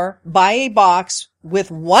store, buy a box with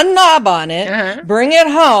one knob on it, bring it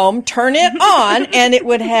home, turn it on, and it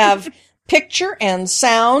would have picture and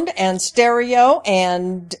sound and stereo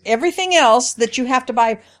and everything else that you have to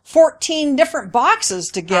buy 14 different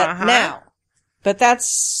boxes to get now. But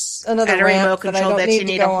that's another and a rant remote that I control don't that need you to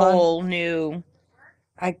need go a on. whole new.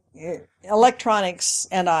 Electronics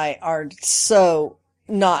and I are so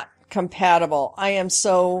not compatible. I am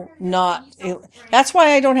so not. That's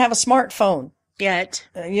why I don't have a smartphone. Yet.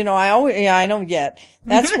 I know yet.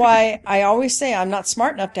 That's why I always say I'm not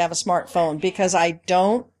smart enough to have a smartphone because I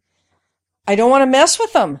don't want to mess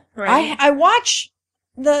with them. Right. I watch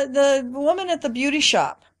the woman at the beauty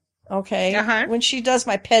shop. Okay. When she does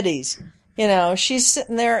my petties, she's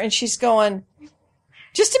sitting there and she's going,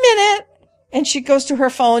 just a minute. And she goes to her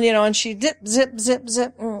phone, and she zip,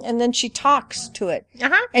 and then she talks to it.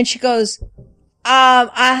 And she goes,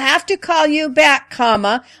 I have to call you back,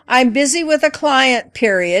 comma. I'm busy with a client,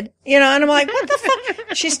 period. And I'm like, what the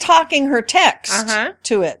fuck? She's talking her text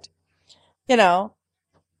to it.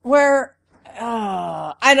 Where,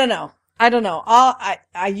 I don't know.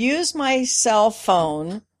 I use my cell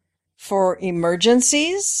phone for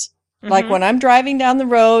emergencies. Like when I'm driving down the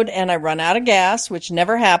road and I run out of gas, which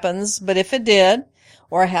never happens, but if it did,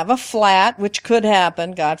 or I have a flat, which could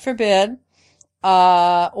happen, God forbid,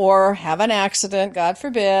 or have an accident, God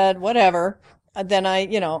forbid, whatever, then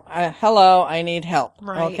hello, I need help.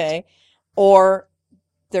 Right. Okay. Or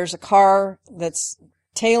there's a car that's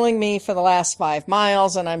tailing me for the last 5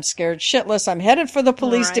 miles and I'm scared shitless. I'm headed for the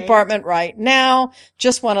police department right now.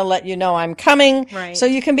 Just want to let you know I'm coming. Right. So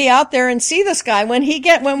you can be out there and see this guy when we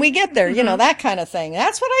get there, that kind of thing.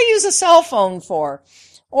 That's what I use a cell phone for.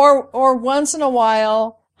 Or once in a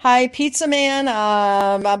while, hi, pizza man.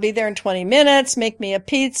 I'll be there in 20 minutes. Make me a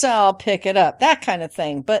pizza. I'll pick it up. That kind of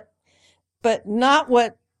thing. But not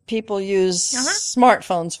what people use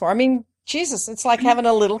smartphones for. I mean, Jesus, it's like having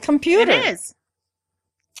a little computer. It is.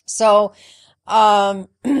 So, no,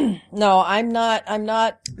 I'm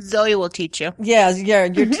not. Zoe will teach you. Yeah, your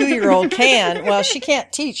 2-year-old can. Well, she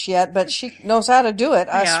can't teach yet, but she knows how to do it.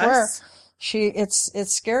 I swear. It's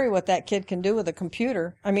scary what that kid can do with a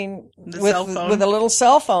computer. I mean, with a little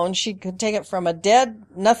cell phone, she could take it from a dead,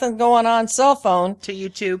 nothing going on cell phone to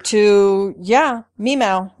YouTube to,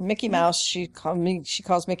 Meow, Mickey Mouse. She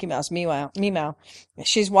calls Mickey Mouse Meow.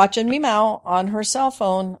 She's watching Meow on her cell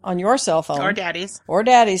phone, on your cell phone. Or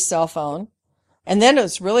daddy's cell phone. And then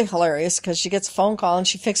it's really hilarious because she gets a phone call and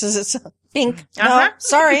she fixes it. Pink. No,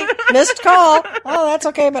 sorry. Missed call. Oh, that's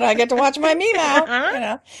okay, but I get to watch my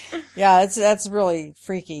Meow. Yeah, that's really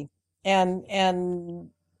freaky. And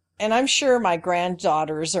I'm sure my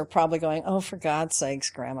granddaughters are probably going, oh, for God's sakes,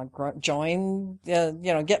 Grandma, join,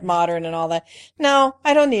 get modern and all that. No,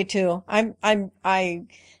 I don't need to. I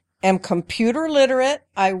am computer literate.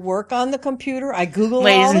 I work on the computer. I Google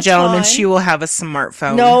Ladies all the and gentlemen, time. she will have a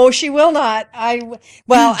smartphone. No, she will not. I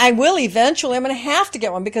will eventually. I'm going to have to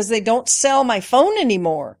get one because they don't sell my phone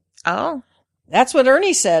anymore. Oh. That's what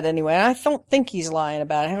Ernie said anyway. I don't think he's lying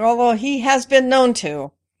about it, although he has been known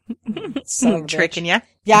to. Tricking you?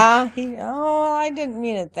 Yeah. I didn't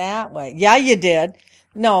mean it that way. Yeah, you did.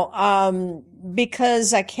 No,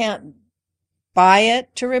 because I can't buy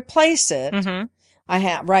it to replace it. Mm-hmm.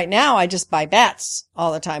 Right now, I just buy bats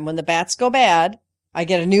all the time. When the bats go bad, I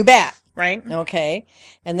get a new bat. Right. Okay.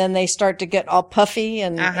 And then they start to get all puffy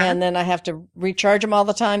and then I have to recharge them all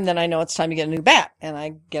the time. Then I know it's time to get a new bat and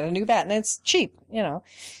I get a new bat and it's cheap, And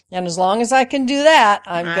as long as I can do that,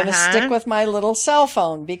 I'm going to stick with my little cell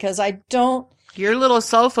phone because I don't. Your little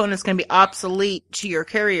cell phone is going to be obsolete to your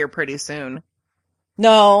carrier pretty soon.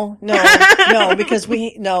 No, because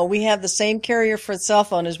we have the same carrier for cell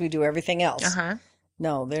phone as we do everything else.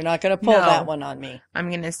 No, they're not going to pull that one on me. I'm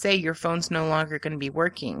going to say your phone's no longer going to be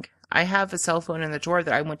working. I have a cell phone in the drawer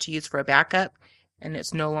that I want to use for a backup, and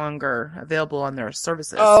it's no longer available on their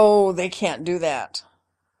services. Oh, they can't do that.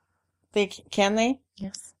 Can they?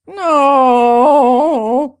 Yes.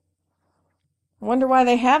 No. I wonder why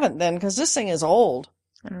they haven't then, because this thing is old.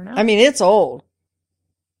 I don't know. I mean, it's old.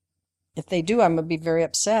 If they do, I'm going to be very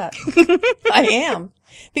upset. I am.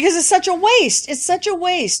 Because it's such a waste. It's such a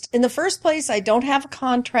waste. In the first place, I don't have a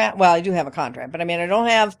contract. Well, I do have a contract, but I mean, I don't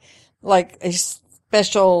have like a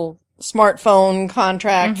special smartphone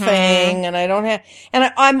contract thing, and I don't have,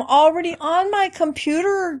 and I'm already on my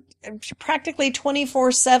computer practically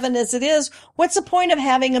 24/7 as it is. What's the point of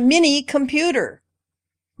having a mini computer?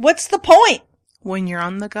 What's the point? When you're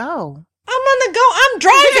on the go. I'm on the go. I'm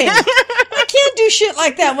driving. I can't do shit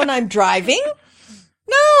like that when I'm driving.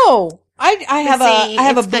 No. I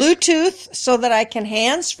have a Bluetooth so that I can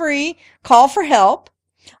hands-free call for help.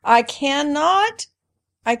 I cannot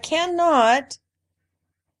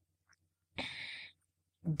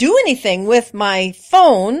do anything with my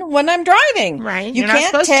phone when I'm driving. Right. You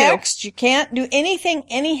can't text. You can't do anything,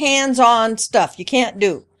 any hands-on stuff. You can't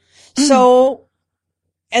do. So,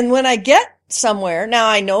 and when I get somewhere, now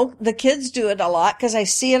I know the kids do it a lot because I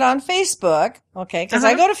see it on Facebook. Okay. Because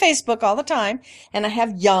I go to Facebook all the time and I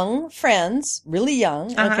have young friends, really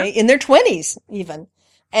young. Okay. In their 20s even.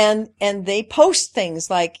 And they post things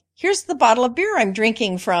like, here's the bottle of beer I'm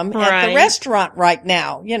drinking from at the restaurant right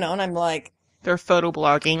now, you know, and I'm like, they're photo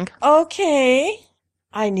blogging. Okay.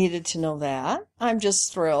 I needed to know that. I'm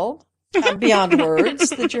just thrilled. I'm beyond words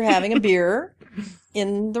that you're having a beer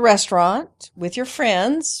in the restaurant with your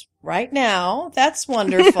friends right now. That's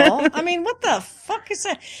wonderful. I mean, what the fuck is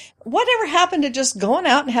that? Whatever happened to just going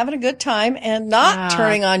out and having a good time and not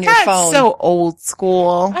turning on your phone? That's so old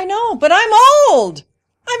school. I know, but I'm old.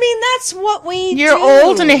 I mean, that's what we do. You're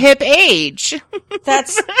old and a hip age.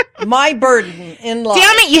 That's my burden in life.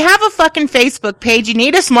 Damn it, you have a fucking Facebook page. You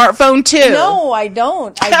need a smartphone too. No, I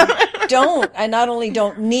don't. I don't. I not only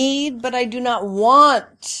don't need, but I do not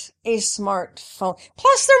want a smartphone.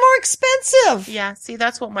 Plus, they're more expensive. Yeah, see,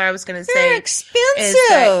 that's what I was going to say. They're expensive. Is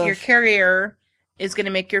that your carrier is going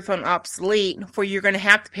to make your phone obsolete, for you're going to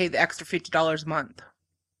have to pay the extra $50 a month.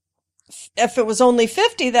 If it was only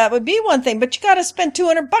 50, that would be one thing, but you got to spend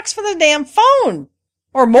 $200 for the damn phone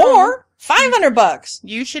or more. $500.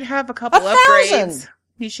 You should have a couple upgrades.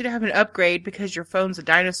 You should have an upgrade because your phone's a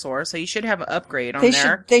dinosaur, so you should have an upgrade on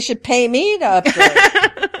there. They should pay me to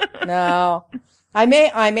upgrade. No, I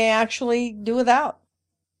may actually do without.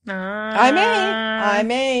 I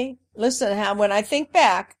may. Listen, when I think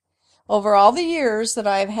back over all the years that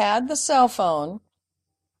I've had the cell phone,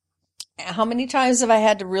 how many times have I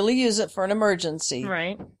had to really use it for an emergency?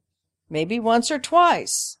 Right. Maybe once or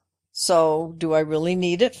twice. So, do I really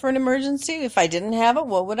need it for an emergency? If I didn't have it,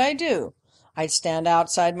 what would I do? I'd stand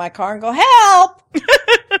outside my car and go, help!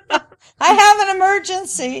 I have an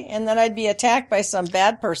emergency. And then I'd be attacked by some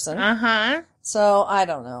bad person. So, I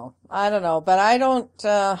don't know. But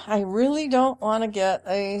I really don't want to get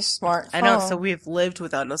a smartphone. I know, so we've lived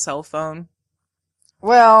without a cell phone.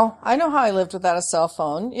 Well, I know how I lived without a cell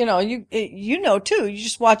phone. You know, you know too. You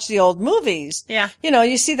just watch the old movies. Yeah. You know,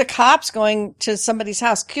 you see the cops going to somebody's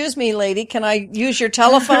house. Excuse me, lady, can I use your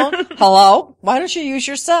telephone? Hello? Why don't you use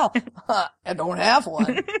your cell? I don't have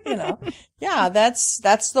one. You know. Yeah, that's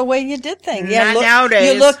the way you did things. Yeah,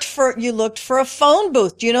 nowadays. You looked for a phone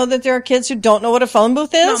booth. Do you know that there are kids who don't know what a phone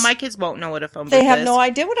booth is? No, my kids won't know what a phone booth is. They have no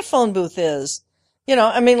idea what a phone booth is. You know,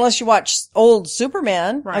 I mean, unless you watch old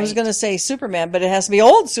Superman. Right. I was going to say Superman, but it has to be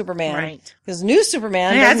old Superman. Right. Because new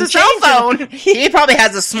Superman has a cell phone. He probably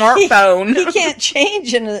has a smartphone. He can't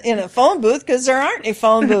change in a phone booth because there aren't any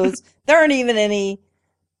phone booths. There aren't even any.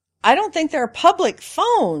 I don't think there are public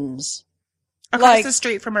phones. Across the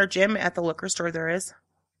street from our gym at the liquor store, there is.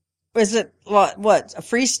 Is it what? A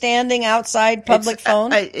freestanding outside public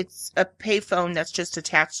phone? It's a pay phone that's just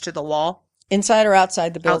attached to the wall. Inside or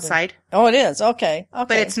outside the building? Outside. Oh, it is. Okay.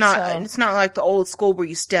 But it's not. It's not like the old school where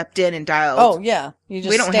you stepped in and dialed. Oh yeah, we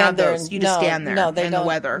don't have those. You just stand there. No, they in don't. The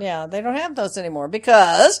weather. Yeah, they don't have those anymore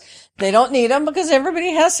because they don't need them because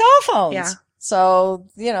everybody has cell phones. Yeah. So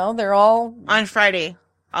they're all on Friday.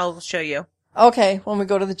 I'll show you. Okay, when we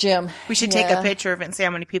go to the gym, we should take a picture of it and see how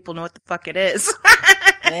many people know what the fuck it is.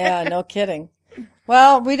 Yeah, no kidding.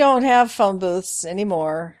 Well, we don't have phone booths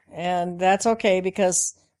anymore, and that's okay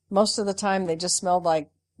because most of the time they just smelled like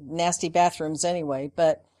nasty bathrooms anyway.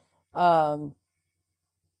 But, and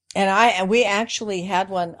we actually had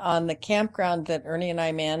one on the campground that Ernie and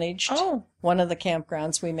I managed. Oh. One of the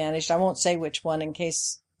campgrounds we managed. I won't say which one in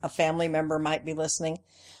case a family member might be listening.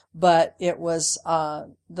 But it was,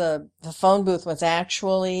 the phone booth was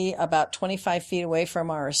actually about 25 feet away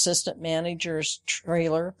from our assistant manager's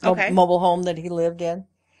trailer, mobile home that he lived in.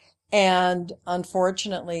 And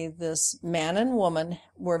unfortunately, this man and woman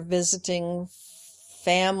were visiting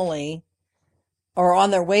family or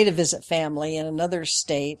on their way to visit family in another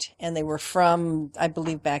state, and they were from, I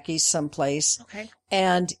believe, back east someplace. Okay.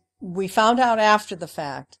 And we found out after the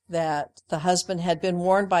fact that the husband had been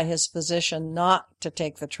warned by his physician not to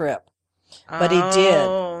take the trip, but he did.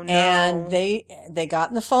 Oh, no. And they got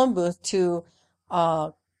in the phone booth to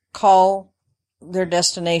call their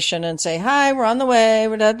destination and say, "Hi, we're on the way,"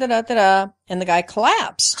 da da da da da, and the guy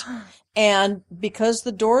collapsed. And because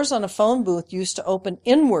the doors on a phone booth used to open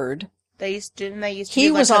inward, They used to he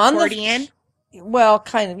do like was on accordion? well,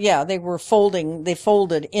 kind of, yeah, they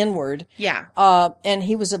folded inward. Yeah. And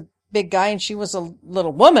he was a big guy and she was a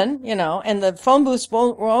little woman, and the phone booths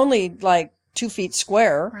were only like 2 feet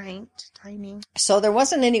square. Right. Tiny. So there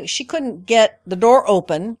wasn't she couldn't get the door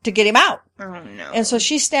open to get him out. Oh, no. And so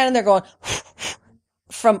she's standing there going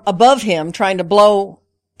from above him, trying to blow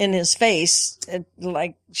in his face,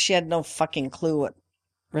 like she had no fucking clue what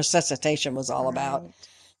resuscitation was all about.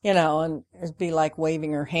 Right. And it'd be like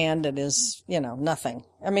waving her hand at his, nothing.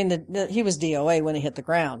 I mean, he was DOA when he hit the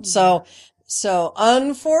ground. Yeah. So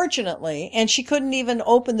unfortunately, and she couldn't even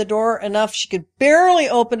open the door enough. She could barely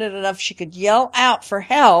open it enough. She could yell out for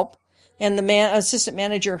help. And the assistant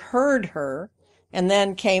manager heard her and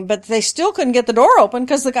then came, but they still couldn't get the door open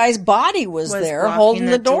because the guy's body was there holding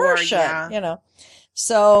the door shut,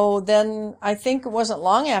 So then I think it wasn't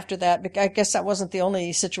long after that, but I guess that wasn't the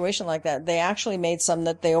only situation like that. They actually made some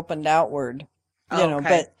that they opened outward,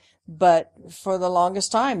 Okay. but for the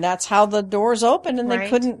longest time, that's how the doors opened, and Right. you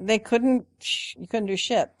couldn't do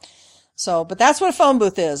shit. So, but that's what a phone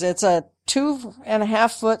booth is. It's a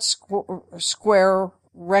 2.5 foot square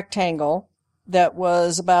rectangle that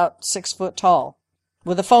was about 6 foot tall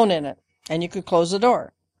with a phone in it, and you could close the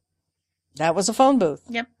door. That was a phone booth.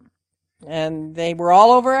 Yep. And they were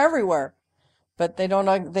all over everywhere, but they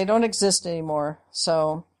don't exist anymore.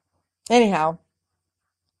 So anyhow,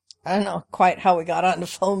 I don't know quite how we got onto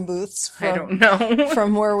phone booths I don't know.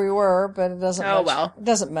 from where we were, but it doesn't it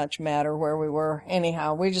doesn't much matter where we were.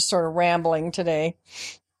 Anyhow, we just sort of rambling today.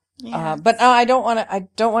 Yeah. But no, I don't want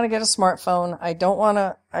to get a smartphone. I don't want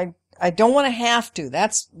to have to.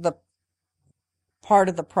 That's the part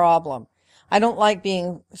of the problem. I don't like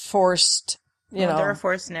being forced, they're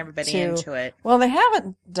forcing everybody into it. Well, they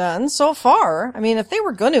haven't done so far. I mean, if they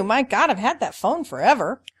were going to, my God, I've had that phone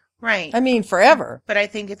forever. Right. I mean, forever. But I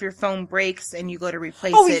think if your phone breaks and you go to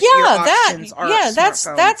replace Oh, it, yeah, your options are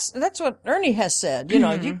smartphone. that's what Ernie has said.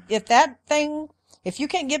 If you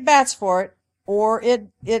can't get bats for it, or it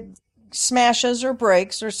smashes or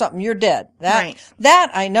breaks or something, you're dead.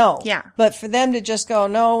 That I know. Yeah. But for them to just go,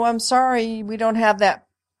 "No, I'm sorry, we don't have that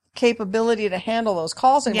capability to handle those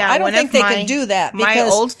calls anymore." Yeah, I don't think they can do that, my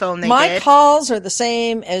because old phone, my did. calls are the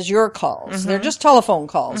same as your calls. Mm-hmm. They're just telephone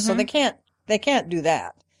calls, so they can't do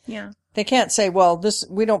that. Yeah. They can't say, "Well,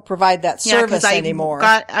 we don't provide that service anymore."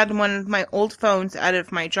 I got one of my old phones out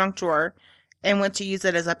of my junk drawer and went to use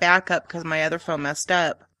it as a backup because my other phone messed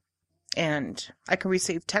up. And I could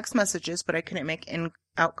receive text messages, but I couldn't make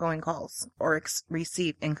outgoing calls or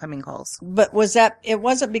receive incoming calls. But it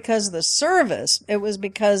wasn't because of the service. It was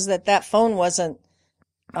because that phone wasn't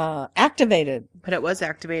activated. But it was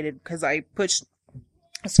activated because I put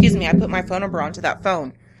my phone number onto that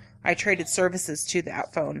phone. I traded services to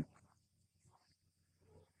that phone.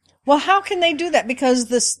 Well, how can they do that?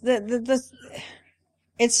 Because it's the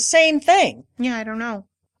same thing. Yeah, I don't know.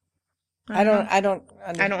 I don't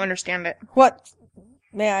understand it. What,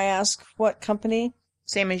 may I ask, what company?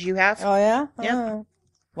 Same as you have? Oh, yeah? Yep. Oh.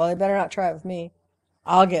 Well, they better not try it with me.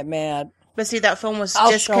 I'll get mad. But see, that phone was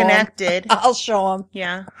I'll disconnected. I'll show them.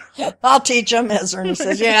 Yeah. I'll teach them, as Ernie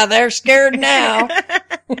says. Yeah, they're scared now.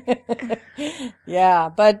 Yeah,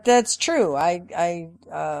 but that's true. I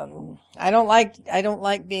don't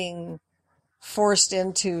like being forced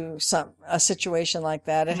into a situation like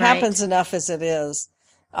that. It happens enough as it is.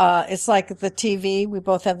 It's like the TV. We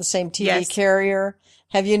both have the same TV carrier.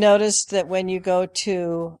 Have you noticed that when you go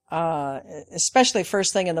to, especially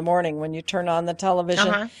first thing in the morning when you turn on the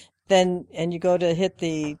television, and you go to hit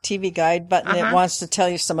the TV guide button, it wants to tell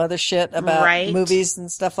you some other shit about movies and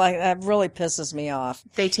stuff like that. It really pisses me off.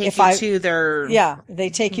 They take you to their... Yeah, they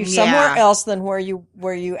take you somewhere else than where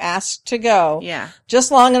you asked to go. Yeah.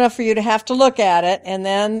 Just long enough for you to have to look at it, and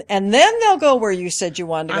then they'll go where you said you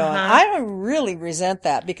wanted to go. I really resent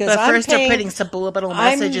that, because they're putting subliminal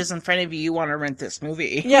messages in front of you. You want to rent this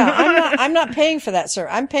movie. Yeah, I'm not paying for that, sir.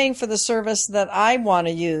 I'm paying for the service that I want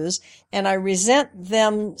to use, and I resent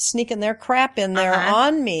them sneaking their crap in there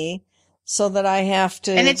on me so that I have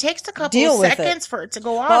to. And it takes a couple of seconds for it to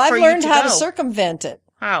go off. Well, I've learned how to circumvent it.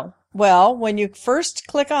 How? Well, when you first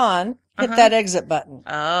click on, hit that exit button.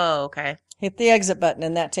 Oh, okay. Hit the exit button,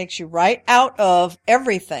 and that takes you right out of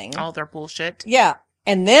everything. All their bullshit. Yeah.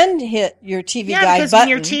 And then hit your TV guide button. Because when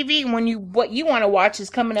your TV, what you want to watch is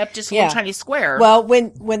coming up just a little tiny square. Well,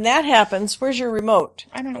 when that happens, where's your remote?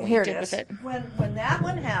 I don't know what here you did it is. with it. When that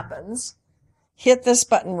one happens, hit this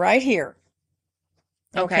button right here.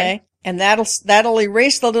 Okay. And that'll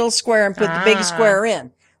erase the little square and put the big square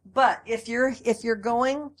in. But if you're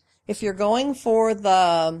going for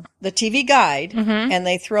the TV guide and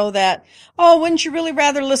they throw that, wouldn't you really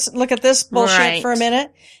rather look at this bullshit for a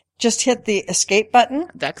minute? Just hit the escape button.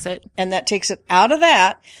 That's it. And that takes it out of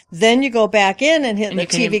that. Then you go back in and hit the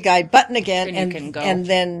TV guide button again. And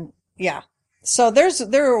then, yeah. So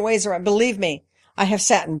there are ways around. Believe me, I have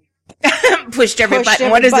sat and pushed every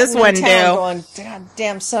button. What does this one do? Going, God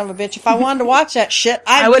damn son of a bitch. If I wanted to watch that shit,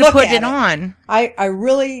 I would have put it on. I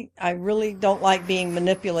really don't like being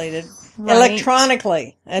manipulated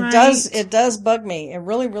electronically. It does bug me. It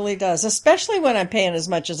really, really does. Especially when I'm paying as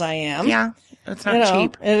much as I am. Yeah. It's not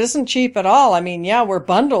cheap. It isn't cheap at all. I mean, yeah, we're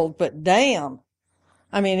bundled, but damn.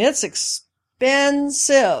 I mean, it's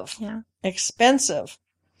expensive. Yeah. Expensive.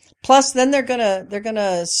 Plus, then they're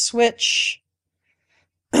gonna switch.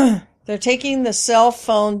 They're taking the cell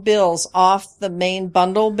phone bills off the main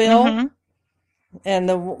bundle bill. Mm-hmm.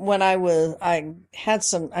 And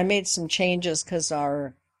I made some changes because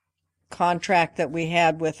our contract that we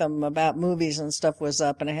had with them about movies and stuff was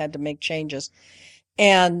up, and I had to make changes.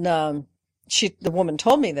 And, the woman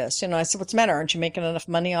told me this, I said, what's the matter? Aren't you making enough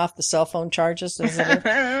money off the cell phone charges?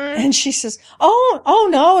 And she says, oh,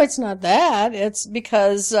 no, it's not that. It's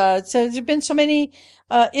because, there's been so many,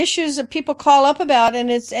 issues that people call up about,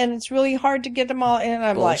 and it's really hard to get them all. And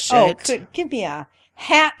I'm like, give me a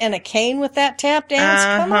hat and a cane with that tap dance.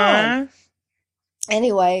 Come on.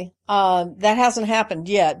 Anyway, that hasn't happened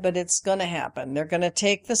yet, but it's going to happen. They're going to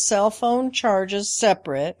take the cell phone charges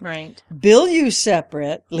separate. Right. Bill you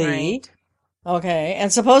separately. Right. Okay.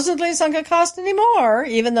 And supposedly it's not going to cost any more,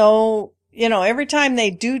 even though, every time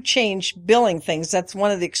they do change billing things, that's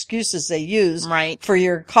one of the excuses they use for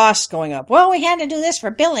your costs going up. Well, we had to do this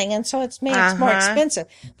for billing, and so it's more expensive.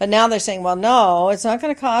 But now they're saying, well, no, it's not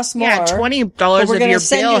going to cost more. Yeah, $20 of your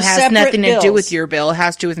bill has nothing to do with your bill. It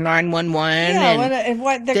has to do with 911. Yeah,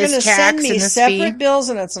 they're going to send me separate bills,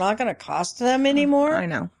 and it's not going to cost them anymore. I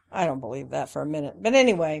know. I don't believe that for a minute. But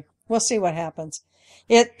anyway, we'll see what happens.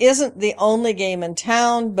 It isn't the only game in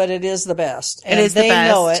town, but it is the best. And they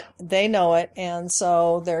know it. They know it. And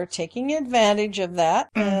so they're taking advantage of that.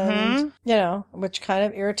 And, which kind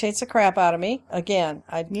of irritates the crap out of me. Again,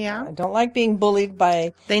 I don't like being bullied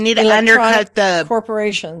by they need to undercut the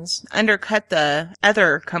corporations. Undercut the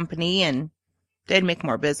other company, and they'd make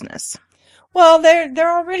more business. Well,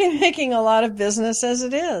 they're already making a lot of business as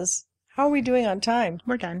it is. How are we doing on time?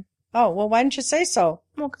 We're done. Oh, well, why didn't you say so?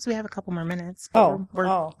 Well, because we have a couple more minutes. We're done.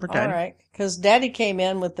 All right. Because Daddy came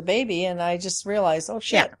in with the baby, and I just realized, oh,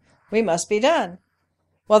 shit, we must be done.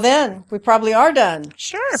 Well, then, we probably are done.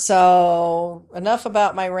 Sure. So, enough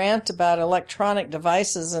about my rant about electronic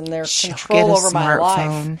devices and their control over my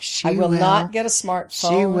life. I will not get a smartphone.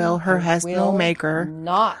 She will. Her husband will make her.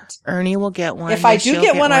 Not. Ernie will get one. If I do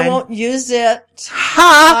get one, I won't use it.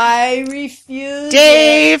 I refuse.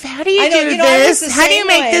 Dave, how do you do this? How do you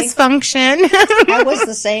make this function? I was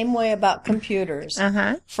the same way about computers.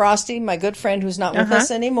 Frosty, my good friend who's not with us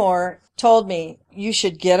anymore, told me, you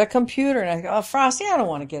should get a computer. And I go, oh, Frosty, I don't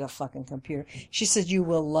want to get a fucking computer. She said, you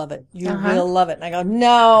will love it. You will love it. And I go,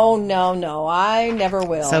 no, I never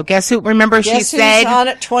will. So guess who, remember she said. Who's on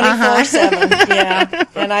it 24/7. Yeah.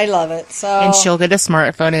 And I love it. So. And she'll get a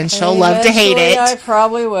smartphone and she'll love to hate it. I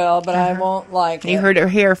probably will, but I won't like it. You heard her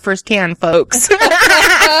here firsthand, folks. All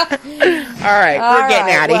right. We're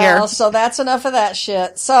getting out of here. So that's enough of that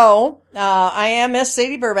shit. So, I am Miss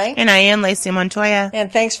Sadie Burbank. And I am Lacie Montoya.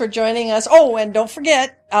 And thanks for joining us. Oh, and don't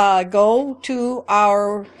forget, go to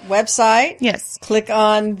our website. Yes. Click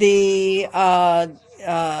on the,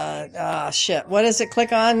 what is it?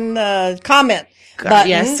 Click on, comment button.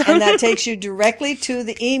 Yes. And that takes you directly to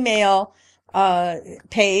the email,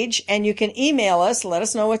 page, and you can email us. Let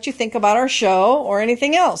us know what you think about our show or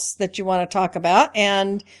anything else that you want to talk about.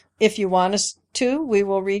 And if you want us to, we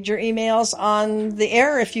will read your emails on the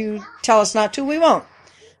air. If you tell us not to, we won't.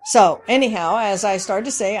 So, anyhow, as I started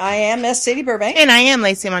to say, I am Miss Sadie Burbank. And I am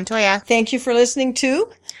Lacie Montoya. Thank you for listening to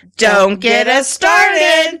Don't Get Us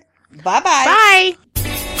Started. Bye-bye. Bye.